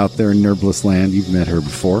 All y'all out there in Nerd Bliss land, you've met her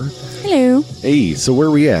before. Hello. Hey, so where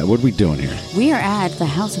are we at? What are we doing here? We are at the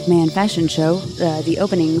House of Man fashion show, the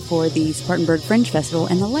opening for the Spartanburg Fringe Festival,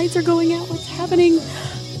 and the lights are going out. What's happening?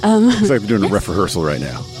 Looks like we're doing a ref rehearsal right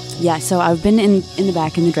now. Yeah, so I've been in the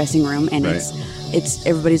back in the dressing room, and it's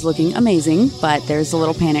everybody's looking amazing, but there's a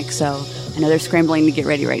little panic, so I know they're scrambling to get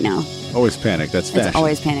ready right now. Always panic. That's fashion. It's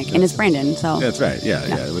always panic, and it's Brandon, so. That's right. Yeah.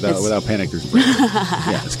 Without panic, there's Brandon.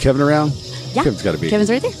 Yeah. Is Kevin around? Yeah. Kevin's got to be. Kevin's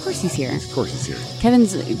right there. Of course he's here. Of course he's here.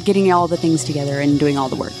 Kevin's getting all the things together and doing all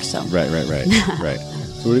the work, so. Right. Right.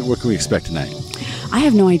 So what can we expect tonight? I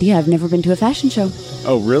have no idea. I've never been to a fashion show.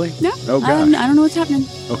 Oh, really? No. Oh, gosh. I don't know what's happening.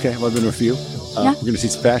 Okay, well, I've been to a few. Yeah. We're going to see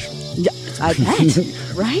some fashion. Yeah, I bet.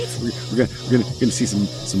 Right? We're going to see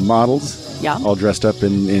some models. Yeah. All dressed up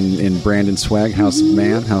in Brandon swag. House of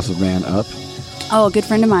Man up. Oh, a good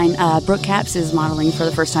friend of mine, Brooke Capps, is modeling for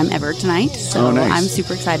the first time ever tonight. So nice. I'm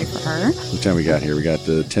super excited for her. What time we got here? We got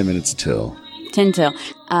 10 minutes till. 10 till.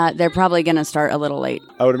 They're probably going to start a little late.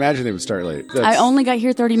 I would imagine they would start late. I only got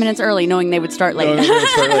here 30 minutes early knowing they would start late.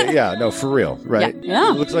 Yeah, no, for real, right? Yeah.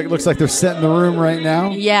 Looks like they're setting the room right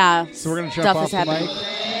now. Yeah. So we're going to jump off the mic.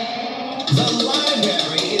 The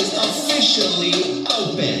library is officially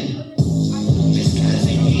open.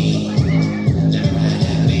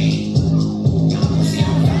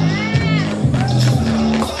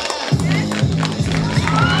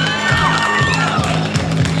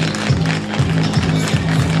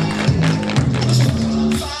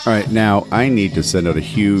 All right, now I need to send out a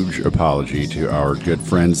huge apology to our good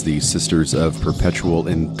friends, the Sisters of Perpetual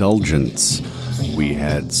Indulgence. We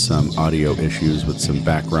had some audio issues with some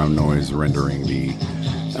background noise rendering the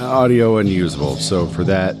audio unusable, so for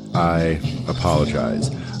that, I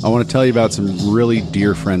apologize. I want to tell you about some really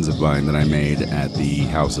dear friends of mine that I made at the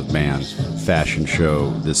House of Man fashion show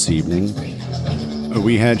this evening.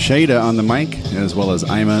 We had Shada on the mic, as well as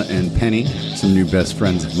Ima and Penny, some new best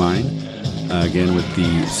friends of mine. Again, with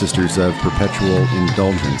the Sisters of Perpetual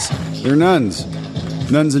Indulgence. They're nuns.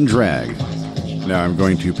 Nuns in drag. Now, I'm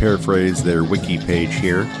going to paraphrase their wiki page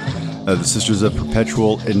here. The Sisters of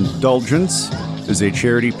Perpetual Indulgence is a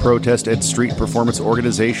charity, protest, and street performance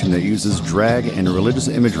organization that uses drag and religious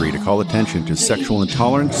imagery to call attention to sexual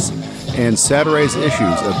intolerance and satirize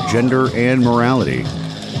issues of gender and morality.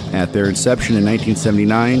 At their inception in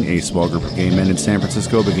 1979, a small group of gay men in San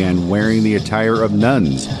Francisco began wearing the attire of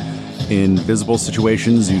nuns in visible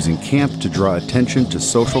situations, using camp to draw attention to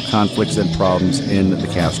social conflicts and problems in the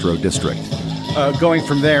Castro district. Going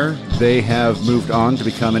from there, they have moved on to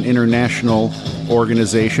become an international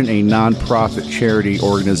organization, a non-profit charity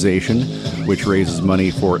organization, which raises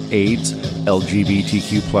money for AIDS,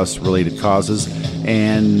 LGBTQ plus related causes,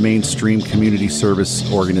 and mainstream community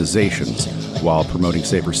service organizations, while promoting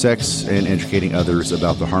safer sex and educating others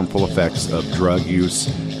about the harmful effects of drug use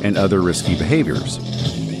and other risky behaviors.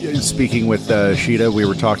 Speaking with Shida, we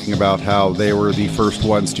were talking about how they were the first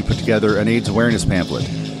ones to put together an AIDS awareness pamphlet.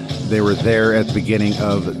 They were there at the beginning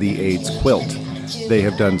of the AIDS quilt. They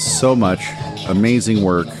have done so much amazing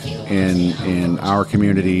work in our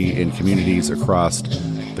community, in communities across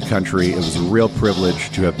the country. It was a real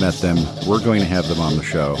privilege to have met them. We're going to have them on the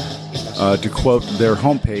show. To quote their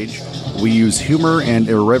homepage, "We use humor and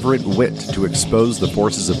irreverent wit to expose the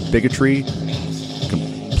forces of bigotry,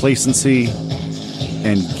 complacency,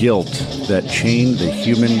 and guilt that chain the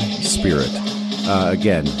human spirit."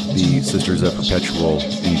 Again, the Sisters of Perpetual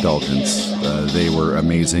Indulgence. They were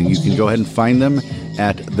amazing. You can go ahead and find them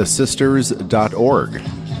at thesisters.org.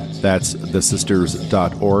 That's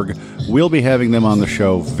thesisters.org. We'll be having them on the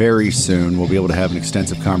show very soon. We'll be able to have an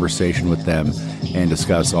extensive conversation with them and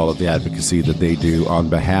discuss all of the advocacy that they do on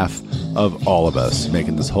behalf of all of us,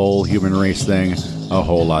 making this whole human race thing a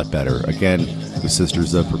whole lot better. Again, the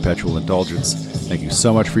Sisters of Perpetual Indulgence, thank you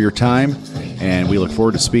so much for your time, and we look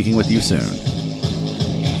forward to speaking with you soon.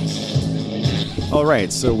 All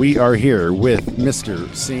right, so we are here with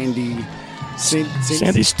Mr. Sandy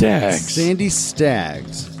Staggs. Sandy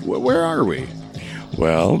Staggs. Where are we?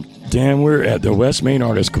 Well, Dan, we're at the West Main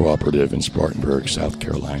Artists Cooperative in Spartanburg, South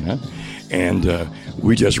Carolina, and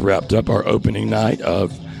we just wrapped up our opening night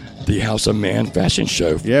of the House of Man fashion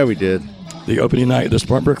show. Yeah, we did. The opening night of the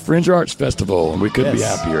Spartanburg Fringe Arts Festival, and we couldn't be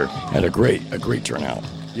happier. Had a great turnout.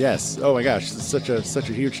 Yes. Oh my gosh, it's such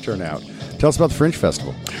a huge turnout. Tell us about the Fringe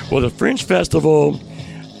Festival. Well, the Fringe Festival,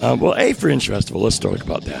 a Fringe Festival. Let's talk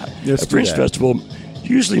about that. Let's a Fringe Festival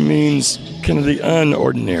usually means kind of the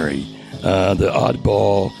unordinary, the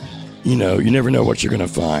oddball. You know, you never know what you're going to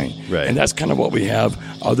find. Right. And that's kind of what we have.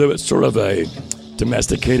 Although it's sort of a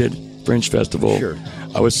domesticated Fringe Festival, sure.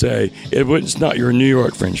 I would say it's not your New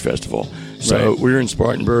York Fringe Festival. So Right. we're in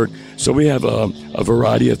Spartanburg. So we have a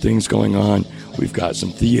variety of things going on. We've got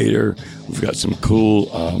some theater. We've got some cool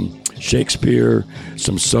Shakespeare,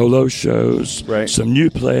 some solo shows, some new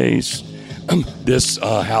plays. This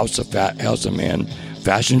House of Man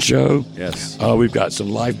fashion show. Yes. We've got some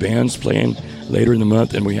live bands playing later in the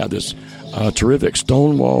month, and we have this terrific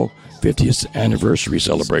Stonewall 50th anniversary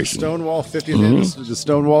celebration. Stonewall 50th, the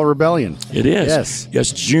Stonewall Rebellion. It is. Yes. Yes,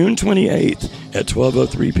 June 28th at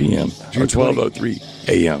 12:03 p.m. or 12:03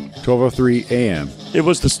 a.m. 12:03 a.m. It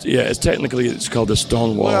was it's called the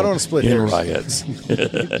Stonewall Well, I don't want to split hairs. riots.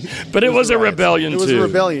 But it was a rebellion, It too. was a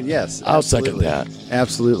rebellion, yes. I'll second that.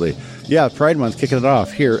 Absolutely. Yeah, Pride Month kicking it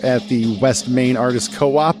off here at the West Main Artists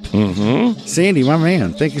Co-op. Mm-hmm. Sandy, my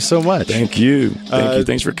man, thank you so much. Thank you. Thank you.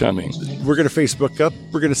 Thanks for coming. We're going to Facebook up.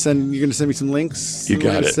 You're going to send me some links. You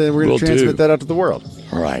got it. We're going Will to transmit do. that out to the world.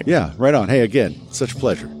 All right. Yeah, right on. Hey, again, such a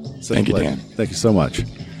pleasure. Thank you, Dan. Thank you so much.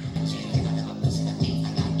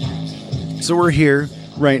 So we're here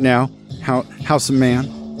right now, House of Man.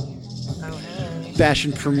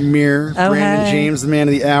 Fashion premiere. Brandon hey. James, the man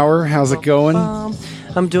of the hour. How's it going?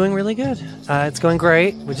 I'm doing really good. It's going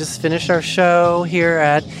great. We just finished our show here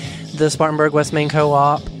at the Spartanburg West Main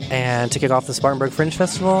Co-op and to kick off the Spartanburg Fringe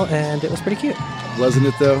Festival, and it was pretty cute. Wasn't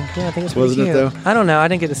it, though? Yeah, I think it was pretty cute. Wasn't it, though? I don't know. I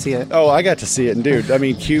didn't get to see it. Oh, I got to see it. And, dude, I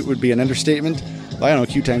mean, cute would be an understatement. I don't know,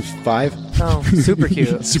 Q times 5. Oh, super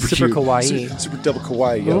cute. super cute. Kawaii. Super double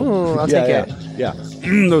kawaii. Yo. Ooh, I'll take it. Yeah.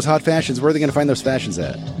 Those hot fashions. Where are they going to find those fashions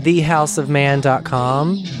at?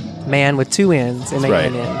 Thehouseofman.com. Man with 2 N's.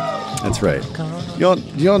 M-A-N-N. That's right. Y'all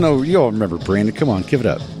know. You all remember Brandon. Come on, give it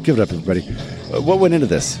up. Give it up, everybody. What went into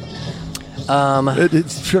this?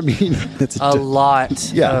 It's a lot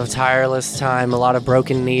of tireless time, a lot of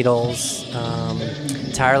broken needles,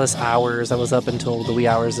 tireless hours. I was up until the wee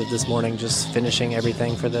hours of this morning just finishing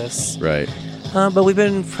everything for this. Right. But we've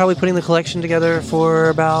been probably putting the collection together for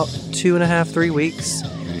about 2.5, 3 weeks.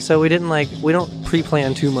 So we don't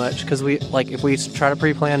pre-plan too much because if we try to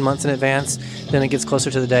pre-plan months in advance, then it gets closer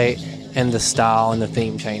to the date and the style and the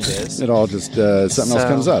theme changes. It all just, something else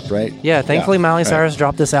comes up, right? Yeah, thankfully Miley Cyrus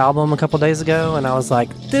dropped this album a couple days ago, and I was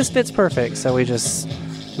like, this fits perfect. So we just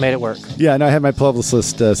made it work. Yeah, and I had my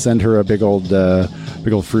publicist send her a big old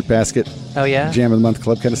fruit basket. Oh, yeah? Jam of the Month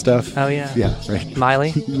Club kind of stuff. Oh, yeah. Yeah, right.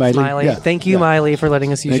 Miley? Miley. Yeah. Thank you, Miley, for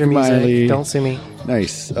letting us use your music. Miley. Don't sue me.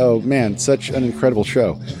 Nice. Oh, man, such an incredible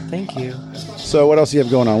show. Thank you. So what else do you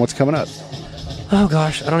have going on? What's coming up? Oh,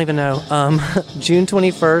 gosh, I don't even know. June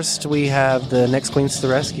 21st, we have the Next Queens to the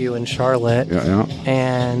Rescue in Charlotte. Yeah.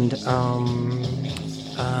 And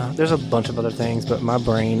there's a bunch of other things, but my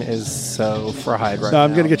brain is so fried right now.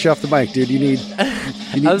 I'm going to get you off the mic, dude. You need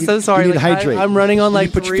I'm so sorry. You need to hydrate. I'm running on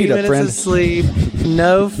like 3 minutes friend. of sleep,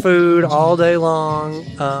 no food all day long.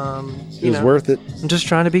 It was worth it. I'm just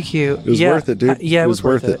trying to be cute. It was worth it, dude. It was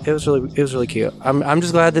worth it. It was really cute. I'm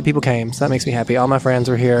just glad that people came, so that makes me happy. All my friends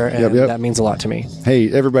were here, and that means a lot to me.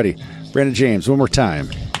 Hey, everybody. Brandon James, one more time.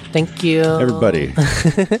 Thank you. Everybody.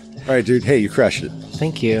 All right, dude. Hey, you crushed it.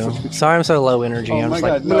 Thank you. Sorry I'm so low energy. Oh, I'm my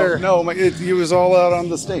just God. No, it was all out on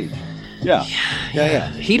the stage. Yeah.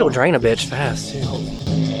 Heat'll drain a bitch fast, too.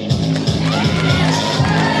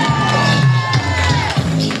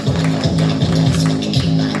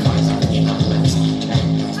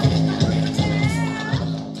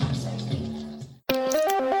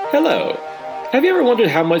 Hello. Have you ever wondered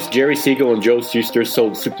how much Jerry Siegel and Joe Shuster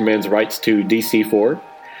sold Superman's rights to DC for?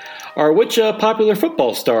 Or which popular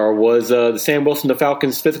football star was the Sam Wilson the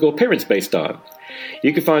Falcons' physical appearance based on?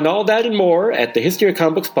 You can find all that and more at the History of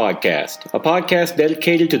Comic Books podcast, a podcast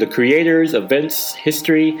dedicated to the creators, events,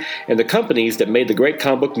 history, and the companies that made the great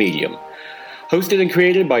comic book medium. Hosted and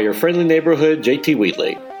created by your friendly neighborhood JT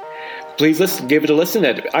Wheatley. Please give it a listen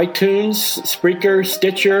at iTunes, Spreaker,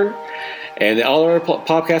 Stitcher, and all our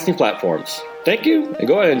podcasting platforms. Thank you, and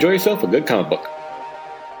go ahead and enjoy yourself a good comic book.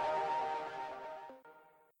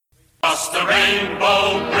 Across the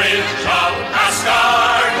rainbow bridge of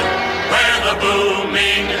Asgard, where the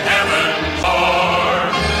booming heavens soar,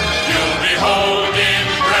 you'll behold in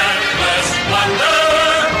breathless wonder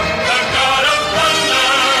the God of thunder,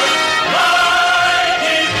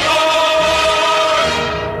 mighty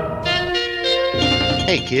Thor.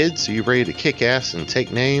 Hey kids, are you ready to kick ass and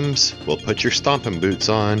take names? Well, put your stomping boots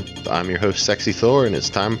on. I'm your host, Sexy Thor, and it's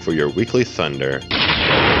time for your weekly thunder.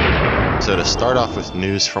 So to start off with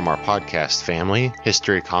news from our podcast family,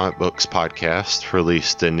 History Comic Books Podcast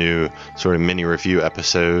released a new sort of mini review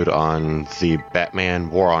episode on the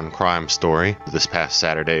Batman War on Crime story. This past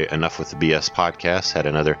Saturday, Enough with the BS Podcast had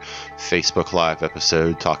another Facebook Live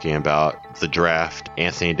episode talking about the draft,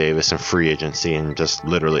 Anthony Davis, and free agency, and just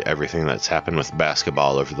literally everything that's happened with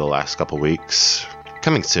basketball over the last couple weeks.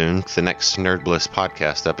 Coming soon, the next Nerd Bliss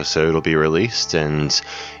podcast episode will be released, and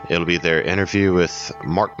it'll be their interview with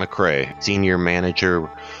Mark McRae, Senior Manager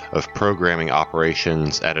of Programming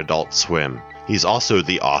Operations at Adult Swim. He's also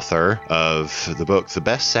the author of the book The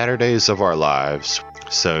Best Saturdays of Our Lives,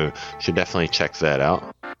 so you should definitely check that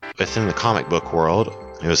out. Within the comic book world,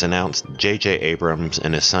 it was announced J.J. Abrams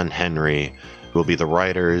and his son Henry will be the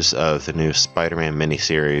writers of the new Spider-Man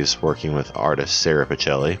miniseries, working with artist Sarah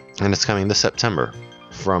Pichelli, and it's coming this September.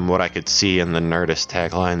 From what I could see in the Nerdist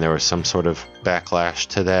tagline, there was some sort of backlash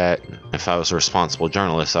to that. If I was a responsible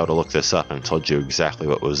journalist, I would have looked this up and told you exactly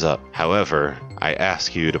what was up. However, I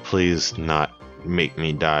ask you to please not make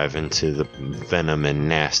me dive into the venom and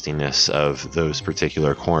nastiness of those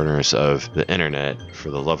particular corners of the internet,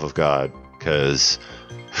 for the love of God, because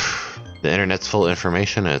the internet's full of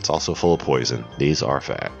information and it's also full of poison. These are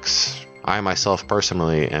facts. I myself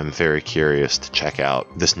personally am very curious to check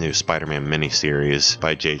out this new Spider-Man miniseries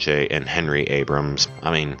by JJ and Henry Abrams.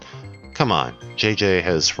 I mean, come on, JJ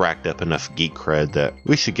has racked up enough geek cred that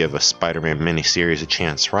we should give a Spider-Man miniseries a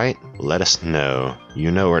chance, right? Let us know.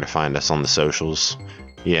 You know where to find us on the socials.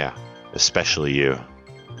 Yeah, especially you.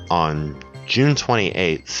 On June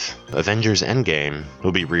 28th, Avengers Endgame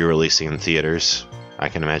will be re-releasing in theaters. I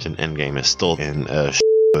can imagine Endgame is still in a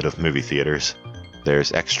shitload of movie theaters.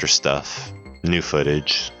 There's extra stuff. new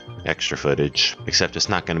footage, extra footage, except it's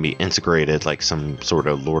not going to be integrated like some sort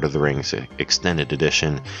of Lord of the Rings extended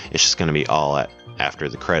edition. It's just going to be all after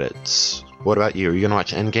the credits. What about you? Are you going to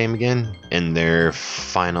watch Endgame again? In their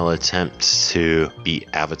final attempt to beat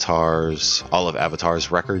all of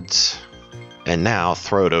Avatar's records? And now,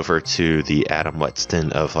 throw it over to the Adam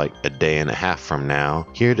Wetston of like a day and a half from now,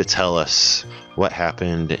 here to tell us what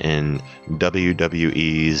happened in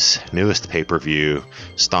WWE's newest pay-per-view,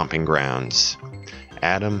 Stomping Grounds.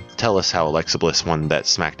 Adam, tell us how Alexa Bliss won that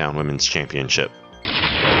SmackDown Women's Championship.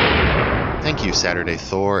 Thank you, Saturday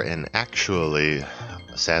Thor, and actually,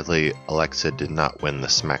 sadly, Alexa did not win the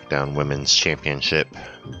SmackDown Women's Championship.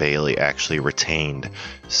 Bayley actually retained.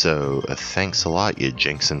 So, thanks a lot, you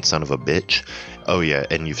jinxin' son of a bitch. Oh yeah,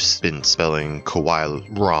 and you've been spelling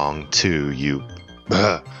Kawhi wrong, too, you...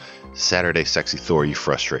 Saturday Sexy Thor, you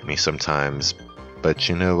frustrate me sometimes. But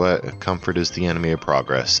you know what? Comfort is the enemy of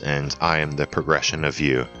progress, and I am the progression of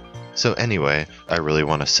you. So anyway, I really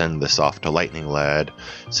want to send this off to Lightning Lad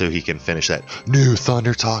so he can finish that new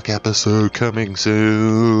Thunder Talk episode coming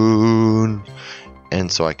soon. And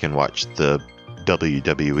so I can watch the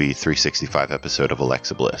WWE 365 episode of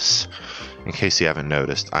Alexa Bliss. In case you haven't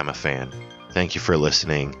noticed, I'm a fan. Thank you for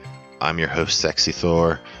listening. I'm your host, Sexy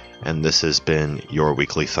Thor, and this has been your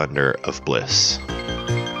Weekly Thunder of Bliss.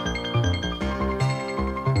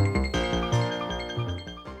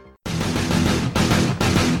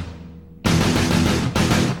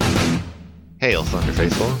 Hail, Thunder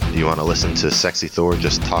Faithful. Do you want to listen to Sexy Thor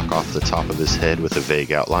just talk off the top of his head with a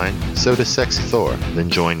vague outline? So does Sexy Thor.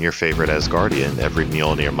 Then join your favorite Asgardian every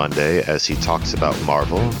Mjolnir Monday as he talks about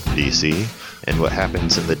Marvel, DC, and what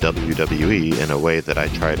happens in the WWE in a way that I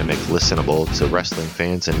try to make listenable to wrestling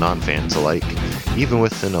fans and non-fans alike, even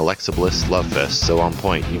with an Alexa Bliss love fest so on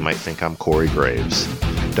point you might think I'm Corey Graves.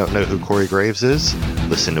 Don't know who Corey Graves is?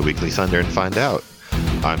 Listen to Weekly Thunder and find out.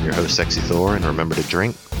 I'm your host, Sexy Thor, and remember to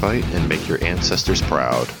drink, fight, and make your ancestors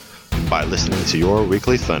proud by listening to your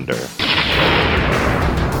Weekly Thunder.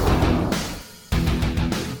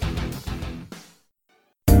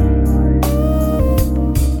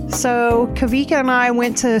 So Kavika and I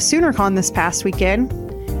went to SoonerCon this past weekend.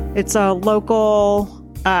 It's a local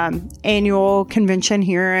annual convention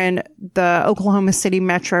here in the Oklahoma City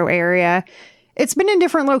metro area. It's been in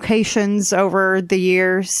different locations over the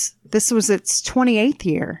years. This was its 28th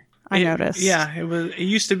year, I noticed. Yeah, it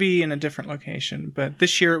used to be in a different location, but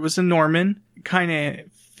this year it was in Norman. Kind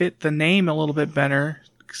of fit the name a little bit better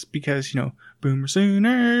because, Boomer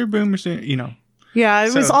Sooner, Yeah,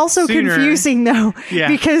 it was So, also Sooner- confusing, though, Yeah.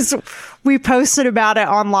 because we posted about it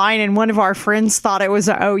online and one of our friends thought it was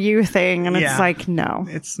an OU thing, and Yeah. it's like, no.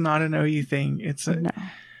 It's not an OU thing. It's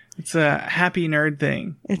a happy nerd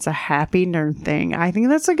thing. It's a happy nerd thing. I think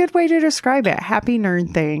that's a good way to describe it. Happy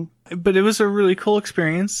nerd thing. But it was a really cool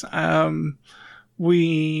experience.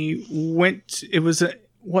 We went. It was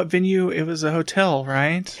what venue? It was a hotel,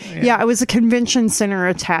 right? Yeah, it was a convention center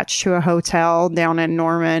attached to a hotel down in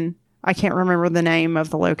Norman. I can't remember the name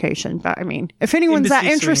of the location, but I mean, if anyone's that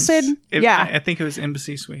Embassy interested, Suites. yeah. I think it was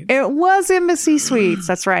Embassy Suite. It was Embassy Suites.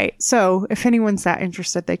 That's right. So if anyone's that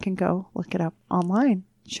interested, they can go look it up online.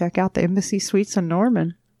 Check out the Embassy Suites in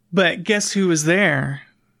Norman. But guess who was there?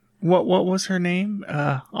 What was her name?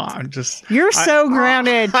 You're so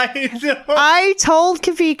grounded. I told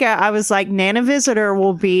Kavika, I was like, Nana Visitor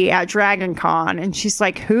will be at Dragon Con. And she's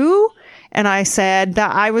like, who? And I said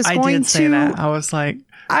that I was going did to. say that. I was like,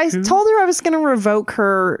 I told her I was going to revoke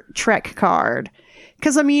her Trek card.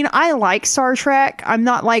 Because, I mean, I like Star Trek. I'm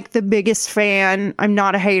not like the biggest fan. I'm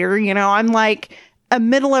not a hater. I'm like a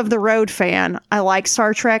middle of the road fan. I like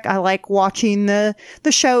Star Trek. I like watching the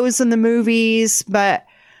shows and the movies, but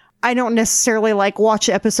I don't necessarily like watch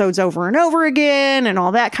episodes over and over again and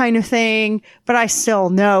all that kind of thing, but I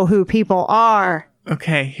still know who people are.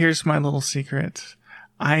 okay, here's my little secret.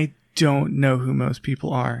 I don't know who most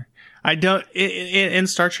people are. I don't in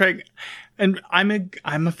Star Trek, and I'm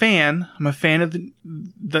a fan. I'm a fan of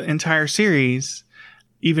the entire series,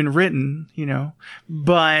 even written,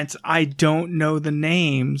 but I don't know the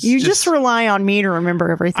names. You just rely on me to remember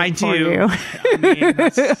everything for you. I mean,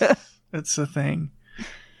 that's the thing.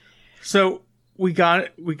 So we got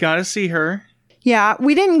to see her. Yeah,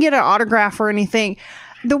 we didn't get an autograph or anything.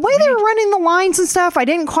 The way they were running the lines and stuff, I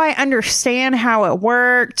didn't quite understand how it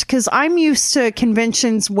worked, because I'm used to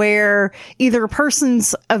conventions where either a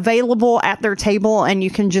person's available at their table and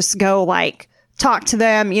you can just go like talk to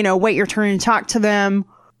them, wait your turn and talk to them,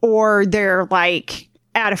 or they're like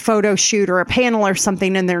at a photo shoot or a panel or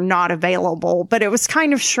something and they're not available. But it was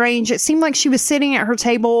kind of strange. It seemed like she was sitting at her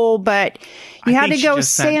table, but you had to go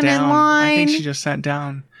stand in line. I think she just sat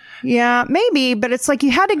down. Yeah, maybe, but it's like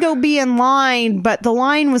you had to go be in line, but the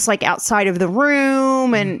line was like outside of the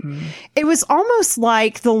room, and it was almost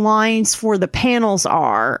like the lines for the panels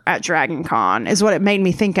are at Dragon Con is what it made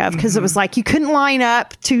me think of, because it was like you couldn't line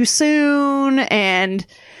up too soon, and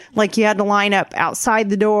like you had to line up outside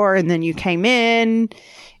the door, and then you came in.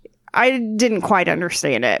 I didn't quite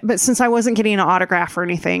understand it, but since I wasn't getting an autograph or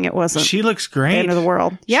anything, it wasn't. She looks great. The end of the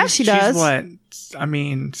world. Yeah, she does. She's what? I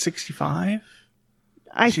mean, 65?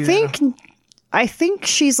 I think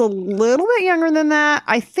she's a little bit younger than that.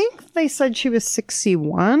 I think they said she was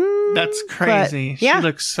 61. That's crazy. Yeah. She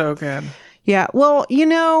looks so good. Yeah. Well, you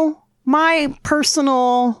know, my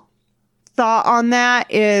personal thought on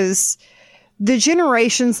that is the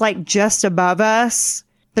generations like just above us,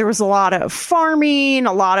 there was a lot of farming,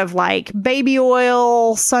 a lot of like baby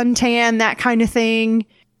oil, suntan, that kind of thing.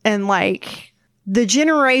 And like the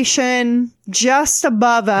generation just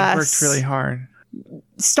above us worked really hard.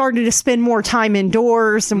 Started to spend more time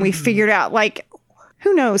indoors, and we figured out, like,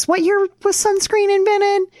 who knows what year was sunscreen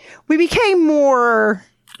invented? We became more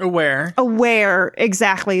aware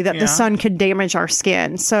exactly that the sun could damage our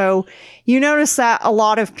skin. So you notice that a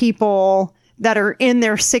lot of people that are in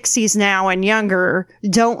their 60s now and younger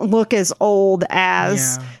don't look as old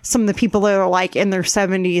as some of the people that are like in their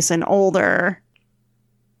 70s and older.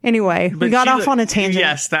 Anyway, we got off on a tangent.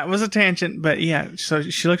 Yes, that was a tangent, but yeah, so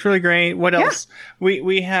she looked really great. What else?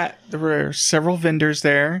 There were several vendors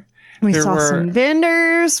there. We saw some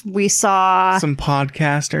vendors. We saw some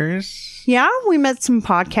podcasters. Yeah, we met some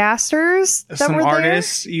podcasters. Some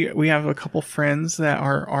artists. We have a couple friends that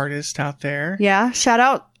are artists out there. Yeah, shout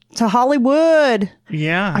out to Hollywood.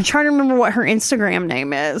 Yeah. I'm trying to remember what her Instagram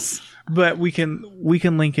name is. But we can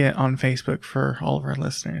link it on Facebook for all of our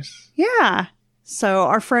listeners. Yeah. So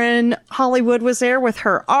our friend Hollywood was there with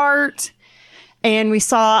her art, and we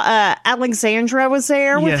saw Alexandra was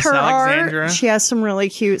there with her art. She has some really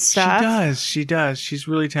cute stuff. She does. She's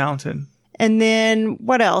really talented. And then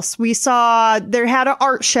what else? We saw they had an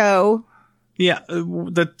art show. Yeah,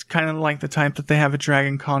 the kind of like the type that they have at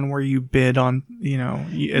Dragon Con where you bid on,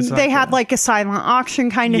 they had like a silent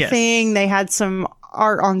auction kind of thing. They had some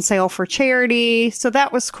art on sale for charity. So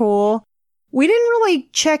that was cool. We didn't really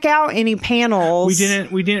check out any panels.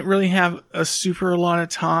 We didn't really have a super lot of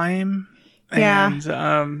time. Yeah.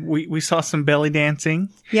 And we saw some belly dancing.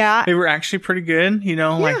 Yeah. They were actually pretty good,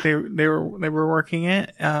 like they were working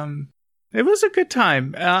it. It was a good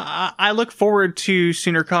time. I look forward to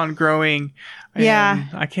SoonerCon growing. And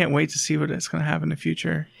I can't wait to see what it's going to have in the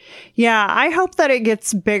future. Yeah, I hope that it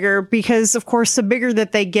gets bigger because, of course, the bigger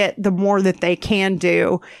that they get, the more that they can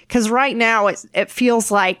do. Because right now it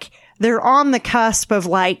feels like they're on the cusp of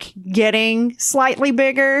like getting slightly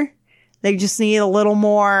bigger. They just need a little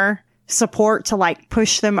more support to like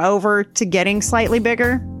push them over to getting slightly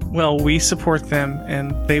bigger. Well, we support them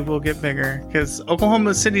and they will get bigger because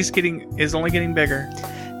Oklahoma City is only getting bigger.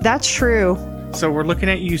 That's true. So we're looking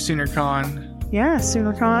at you, SoonerCon. Yeah,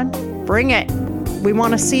 SoonerCon. Bring it. We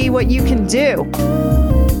want to see what you can do.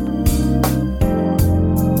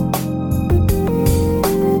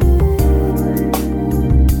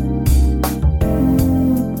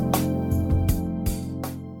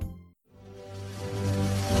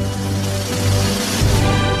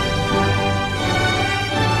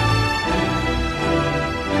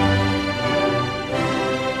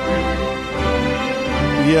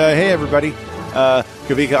 Hey everybody,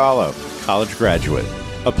 Kavika Alo, college graduate.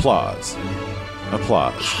 Applause.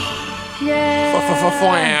 Yay!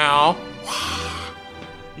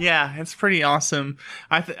 Yeah, it's pretty awesome.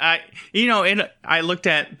 I looked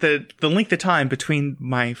at the length of time between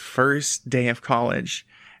my first day of college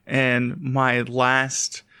and my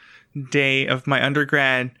last day of my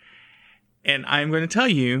undergrad, and I'm going to tell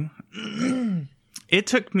you, it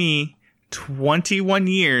took me 21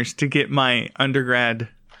 years to get my undergrad.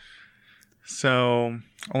 So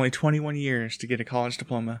only 21 years to get a college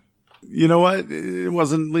diploma. You know what? It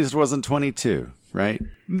wasn't 22, right?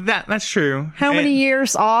 That's true. How many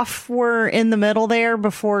years off were in the middle there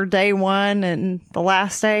before day one and the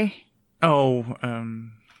last day? Oh,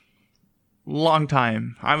 long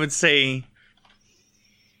time. I would say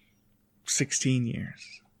 16 years.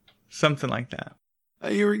 Something like that.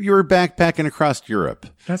 You were backpacking across Europe.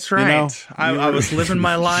 That's right. I was living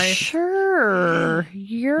my life. Sure.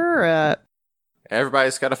 Europe.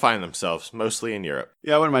 Everybody's got to find themselves, mostly in Europe.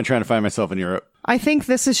 Yeah, I wouldn't mind trying to find myself in Europe. I think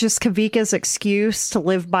this is just Kavika's excuse to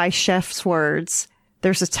live by Chef's words.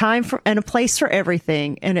 There's a time and a place for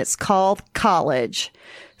everything, and it's called college.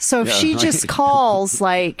 So if she just calls,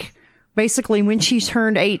 like, basically when she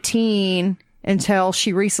turned 18 until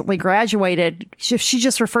she recently graduated. If she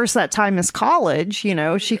just refers to that time as college, you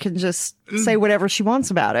know, she can just say whatever she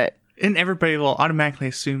wants about it. And everybody will automatically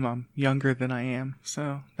assume I'm younger than I am.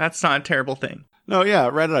 So that's not a terrible thing. No, yeah,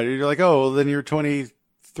 right on. You're like, oh, well, then you're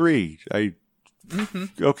 23.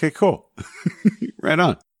 Okay, cool. Right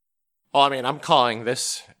on. Well, I mean, I'm calling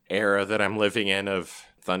this era that I'm living in of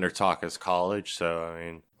Thunder Talk as college, so, I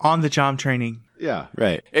mean... On the job training. Yeah,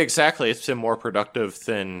 right. Exactly. It's been more productive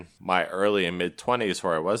than my early and mid-20s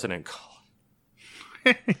where I wasn't in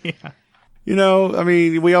college. Yeah. You know, I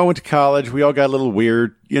mean, we all went to college. We all got a little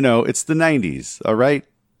weird. You know, it's the 90s, all right?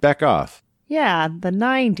 Back off. Yeah, the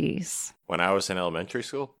 90s. When I was in elementary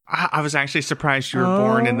school? I was actually surprised you were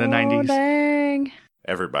born in the 90s. Dang.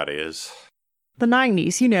 Everybody is. The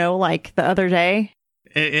 90s, you know, like the other day.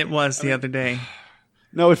 It was the other day.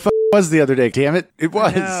 No, it was the other day, damn it. It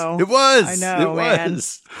was. know. It was. I know, it man.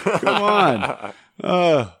 was. Come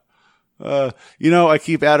on. You know, I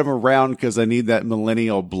keep Adam around because I need that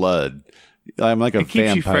millennial blood. I'm like a It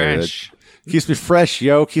keeps you vampire. fresh. Keeps me fresh,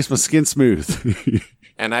 yo. Keeps my skin smooth.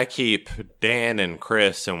 And I keep Dan and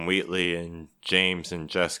Chris and Wheatley and James and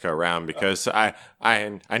Jessica around because I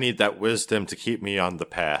need that wisdom to keep me on the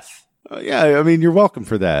path. Yeah, I mean, you're welcome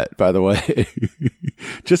for that, by the way.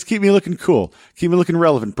 Just keep me looking cool. Keep me looking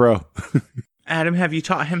relevant, bro. Adam, have you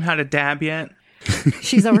taught him how to dab yet?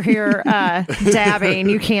 She's over here dabbing.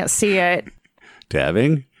 You can't see it.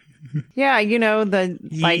 Dabbing? Yeah, you know, the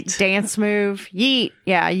like dance move. Yeet.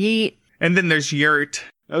 Yeah, yeet. And then there's yurt.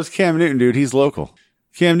 That was Cam Newton, dude. He's local.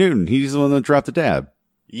 Cam Newton. He's the one that dropped the dab.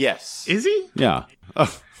 Yes. Is he? Yeah.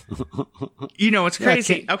 Oh. You know, it's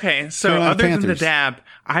crazy. Okay, so Carolina other than the Panthers. dab,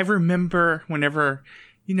 I remember whenever,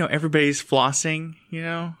 you know, everybody's flossing, you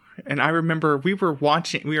know, and I remember we were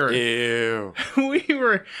watching Ew. we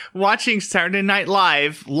were watching Saturday Night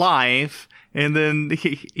Live, and then,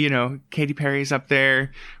 you know, Katy Perry's up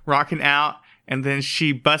there rocking out, and then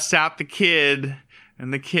she busts out the kid,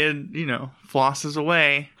 and the kid, you know, flosses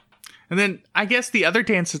away. And then I guess the other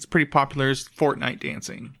dance that's pretty popular is Fortnite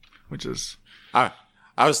dancing, which is...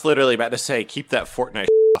 I was literally about to say, keep that Fortnite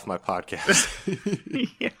off my podcast.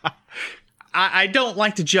 Yeah. I don't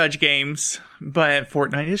like to judge games, but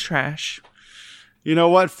Fortnite is trash. You know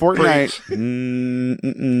what? Fortnite.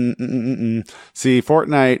 See,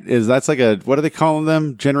 Fortnite that's like what are they calling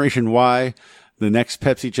them? Generation Y? The next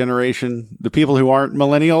Pepsi generation? The people who aren't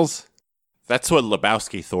millennials? That's what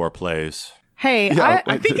Lebowski Thor plays. Hey, Yeah,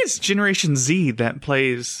 I think it's Generation Z that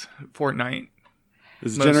plays Fortnite.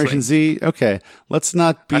 Is it Mostly. Generation Z? Okay. Let's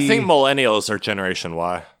not be. I think millennials are Generation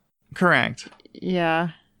Y. Correct.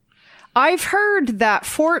 Yeah. I've heard that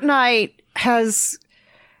Fortnite has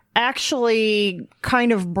actually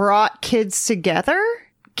kind of brought kids together.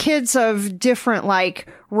 Kids of different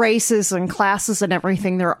like races and classes and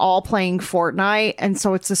everything. They're all playing Fortnite. And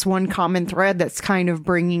so it's this one common thread that's kind of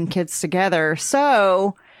bringing kids together.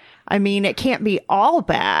 So, I mean, it can't be all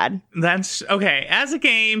bad. That's okay. As a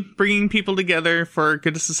game, bringing people together for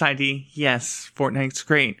good of society, yes, Fortnite's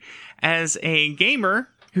great. As a gamer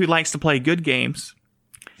who likes to play good games,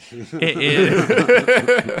 it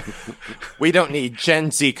is. We don't need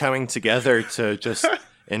Gen Z coming together to just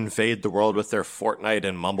invade the world with their Fortnite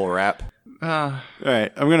and mumble rap. All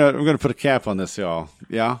right, I'm gonna put a cap on this, y'all.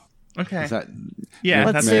 Yeah. Okay. Is that, Yeah,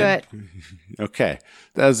 Let's do it. Okay.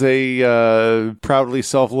 As a proudly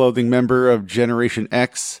self-loathing member of Generation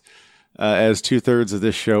X, as 2/3 of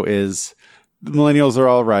this show is, the millennials are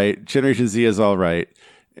all right. Generation Z is all right.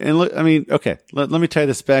 And look, I mean, okay, let me tie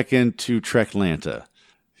this back into Treklanta.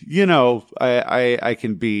 You know, I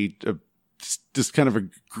can be just kind of a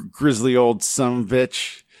grizzly old son of a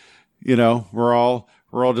bitch. You know, we're all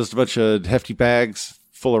just a bunch of hefty bags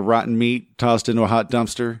full of rotten meat tossed into a hot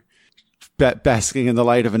dumpster, basking in the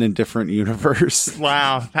light of an indifferent universe.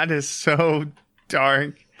 Wow, that is so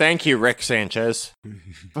dark. Thank you, Rick Sanchez.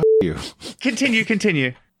 Fuck you.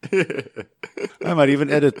 Continue. I might even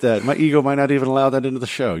edit that. My ego might not even allow that into the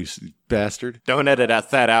show, you bastard. Don't edit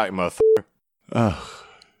that out, you motherfucker.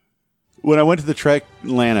 When I went to the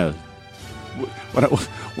Treklanta,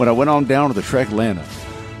 when I went on down to the Treklanta.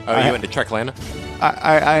 Oh, you went to Treklanta?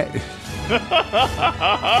 I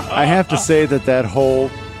have to say that whole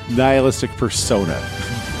nihilistic persona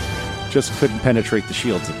just couldn't penetrate the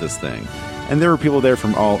shields of this thing. And there were people there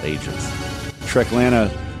from all ages.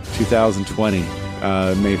 Treklanta 2020,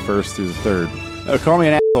 May 1st through the 3rd. Call me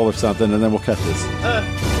an asshole or something, and then we'll cut this.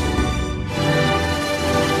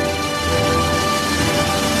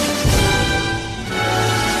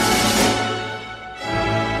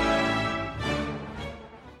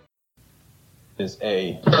 Is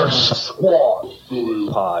a Squad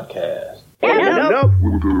podcast. Enough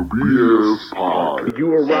with the BS Pod.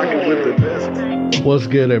 You are rocking with the best. What's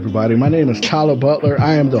good, everybody? My name is Tyler Butler.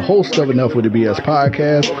 I am the host of Enough with the BS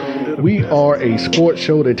Podcast. We are a sports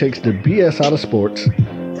show that takes the BS out of sports.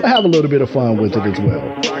 I have a little bit of fun with it as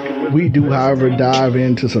well. We do, however, dive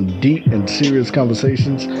into some deep and serious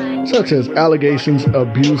conversations, such as allegations,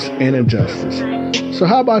 abuse, and injustice. So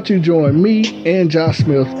how about you join me and Josh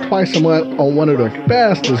Smith twice a month on one of the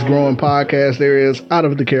fastest growing podcasts there is out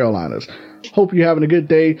of the Carolinas. Hope you're having a good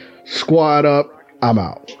day. Squad up. I'm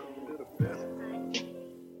out.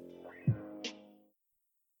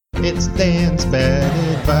 It's Dan's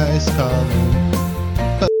bad advice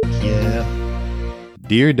column. Fuck yeah.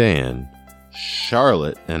 Dear Dan,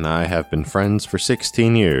 Charlotte and I have been friends for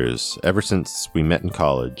 16 years, ever since we met in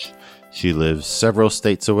college. She lives several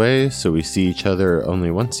states away, so we see each other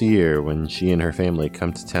only once a year when she and her family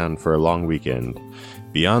come to town for a long weekend.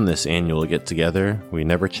 Beyond this annual get-together, we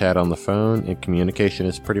never chat on the phone, and communication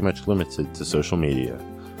is pretty much limited to social media.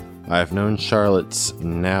 I have known Charlotte's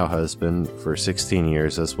now husband for 16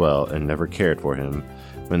 years as well, and never cared for him.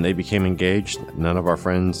 When they became engaged, none of our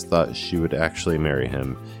friends thought she would actually marry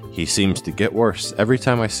him. He seems to get worse every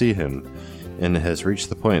time I see him, and it has reached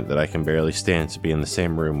the point that I can barely stand to be in the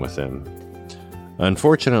same room with him.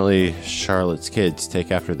 Unfortunately, Charlotte's kids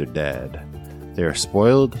take after their dad. They are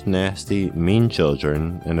spoiled, nasty, mean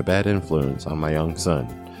children, and a bad influence on my young son.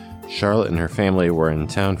 Charlotte and her family were in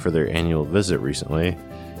town for their annual visit recently.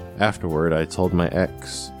 Afterward, I told my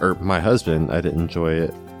husband I didn't enjoy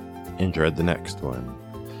it and dread the next one.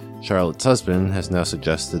 Charlotte's husband has now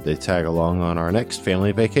suggested they tag along on our next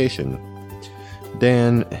family vacation.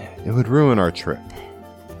 Dan, it would ruin our trip.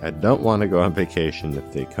 I don't want to go on vacation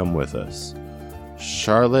if they come with us.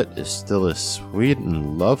 Charlotte is still as sweet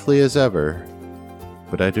and lovely as ever,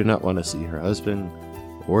 but I do not want to see her husband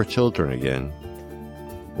or children again.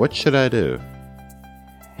 What should I do?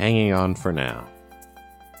 Hanging on for now.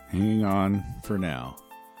 Hanging on for now.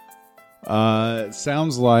 It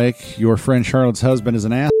sounds like your friend Charlotte's husband is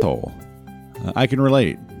an asshole. I can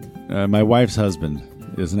relate. My wife's husband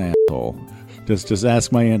is an asshole. Just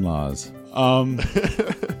ask my in-laws.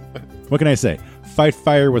 What can I say? Fight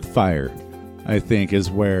fire with fire, I think,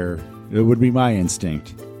 is where it would be my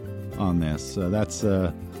instinct on this. That's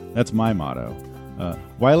my motto.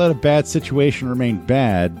 Why let a bad situation remain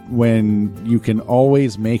bad when you can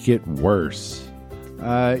always make it worse?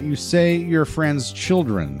 You say your friend's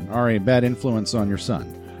children are a bad influence on your son.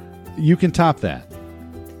 You can top that.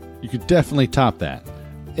 You could definitely top that.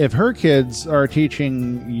 If her kids are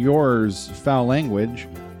teaching yours foul language,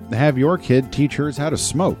 have your kid teach hers how to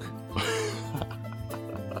smoke.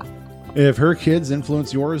 If her kids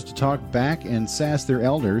influence yours to talk back and sass their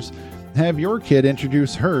elders, have your kid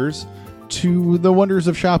introduce hers to the wonders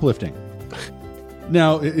of shoplifting.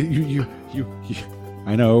 Now,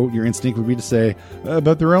 I know your instinct would be to say,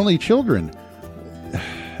 but they're only children.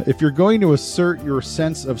 If you're going to assert your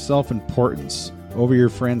sense of self-importance over your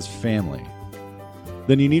friend's family,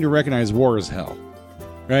 then you need to recognize war is hell,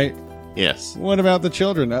 right? Yes. What about the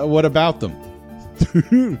children? What about them?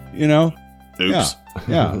 You know? Oops.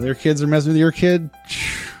 Yeah. Their kids are messing with your kid.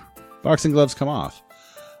 Boxing gloves come off.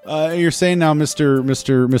 You're saying now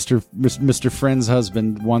Mr. Friend's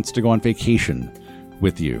husband wants to go on vacation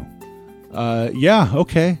with you. Yeah,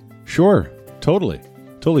 okay. Sure. Totally.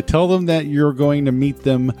 Tell them that you're going to meet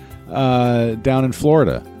them down in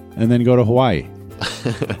Florida and then go to Hawaii.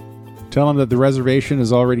 Tell them that the reservation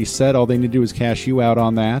is already set. All they need to do is cash you out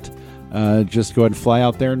on that. Just go ahead and fly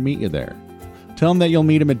out there and meet you there. Tell them that you'll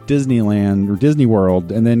meet him at Disneyland or Disney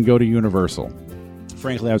World and then go to Universal.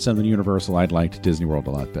 Frankly, I would send them to Universal. I'd liked Disney World a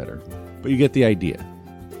lot better. But you get the idea.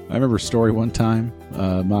 I remember a story one time.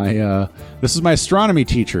 This is my astronomy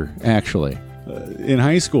teacher, actually. In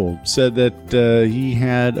high school, said that he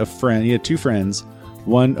had a friend. He had two friends.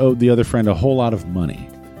 One owed the other friend a whole lot of money.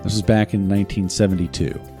 This was back in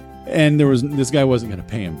 1972. And this guy wasn't going to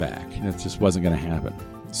pay him back. It just wasn't going to happen.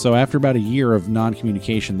 So after about a year of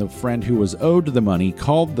non-communication, the friend who was owed the money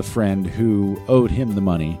called the friend who owed him the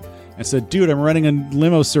money and said, dude, I'm running a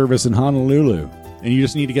limo service in Honolulu, and you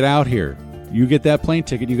just need to get out here. You get that plane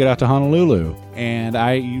ticket, you get out to Honolulu, and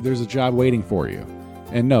there's a job waiting for you.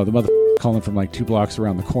 And no, the motherfucker calling from like 2 blocks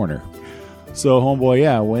around the corner. So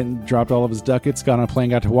homeboy, went and dropped all of his ducats, got on a plane,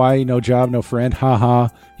 got to Hawaii, no job, no friend, haha.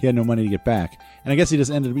 He had no money to get back. And I guess he just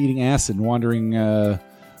ended up eating acid and wandering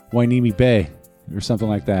Wainimi Bay or something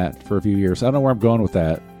like that for a few years. I don't know where I'm going with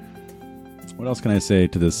that. What else can I say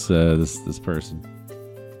to this person?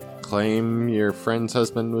 Claim your friend's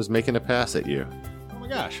husband was making a pass at you. Oh my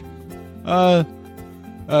gosh.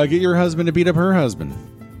 Get your husband to beat up her husband.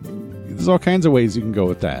 There's all kinds of ways you can go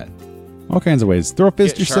with that. All kinds of ways. Throw a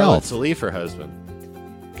fist Get Charlotte yourself. to leave her husband.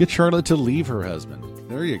 Get Charlotte to leave her husband.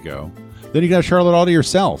 There you go. Then you got Charlotte all to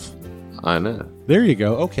yourself. I know. There you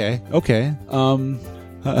go. Okay. How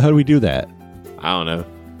do we do that? I don't know.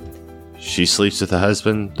 She sleeps with the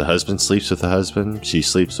husband sleeps with the husband, she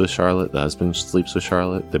sleeps with Charlotte, the husband sleeps with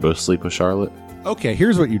Charlotte, they both sleep with Charlotte. Okay,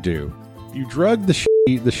 here's what you do. You drug the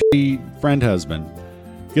shitty friend husband,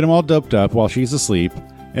 get him all doped up while she's asleep,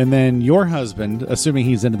 and then your husband, assuming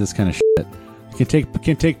he's into this kind of shit,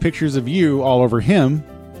 can take pictures of you all over him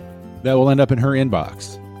that will end up in her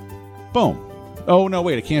inbox. Boom. Oh, no,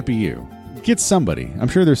 wait, it can't be you. Get somebody. I'm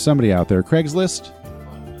sure there's somebody out there. Craigslist?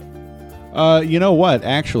 You know what?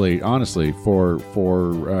 Actually, honestly, for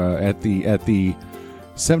at the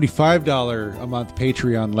 $75 a month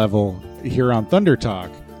Patreon level here on Thunder Talk,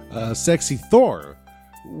 Sexy Thor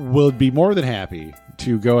will be more than happy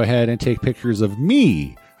to go ahead and take pictures of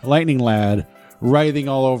me, Lightning Lad, writhing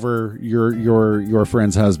all over your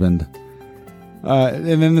friend's husband.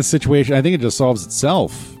 And then the situation, I think it just solves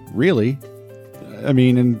itself, really. I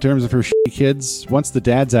mean, in terms of her shitty kids, once the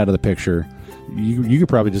dad's out of the picture, you could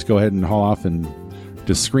probably just go ahead and haul off and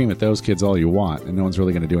just scream at those kids all you want, and no one's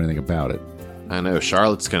really going to do anything about it. I know.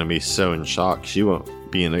 Charlotte's going to be so in shock. She won't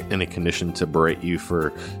be in a condition to berate you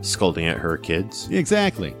for scolding at her kids.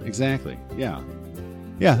 Exactly. Yeah,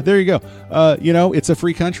 there you go. It's a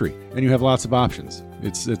free country, and you have lots of options.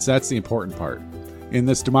 That's the important part. In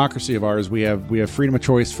this democracy of ours, we have freedom of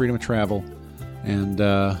choice, freedom of travel, and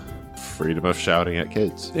freedom of shouting at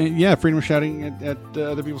kids. And, freedom of shouting at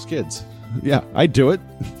other people's kids. Yeah, I'd do it.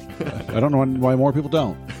 I don't know why more people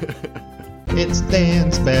don't. It's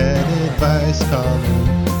Dan's bad advice column.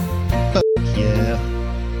 Fuck yeah.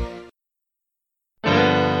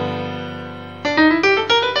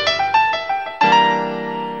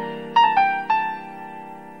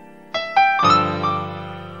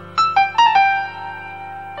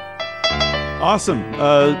 Awesome.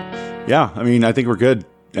 I mean, I think we're good,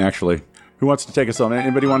 actually. Who wants to take us home?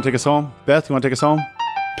 Anybody want to take us home? Beth, you want to take us home?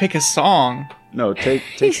 Pick a song. No, take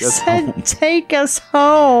He us said, home. take us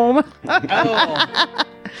home. Oh.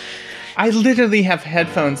 I literally have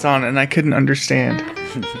headphones on and I couldn't understand.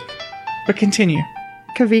 But continue.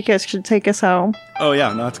 Kavika should take us home. Oh,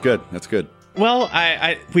 yeah. No, that's good. Well,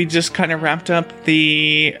 we just kind of wrapped up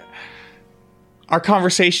our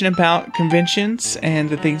conversation about conventions and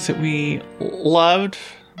the things that we loved,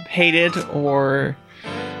 hated, or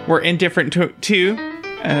were indifferent to.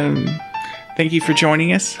 Thank you for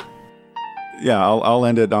joining us. Yeah, I'll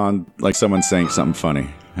end it on like someone saying something funny.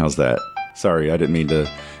 How's that? Sorry, I didn't mean to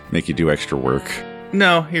make you do extra work.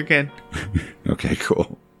 No, you're good. Okay,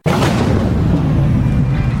 cool.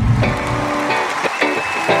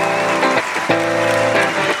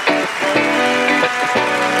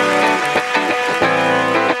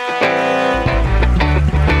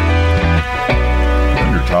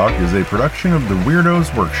 Thunder Talk is a production of the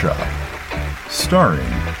Weirdos Workshop, starring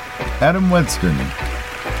Adam Wedston,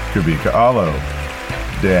 Kavika Allo,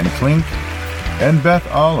 Dan Klink, and Beth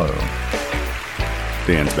Allo.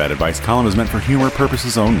 Dan's Bad Advice column is meant for humor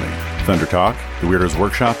purposes only. Thunder Talk, the Weirdos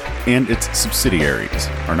Workshop, and its subsidiaries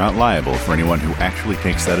are not liable for anyone who actually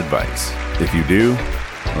takes that advice. If you do,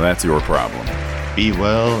 well, that's your problem. Be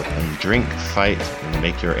well and drink, fight, and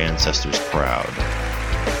make your ancestors proud.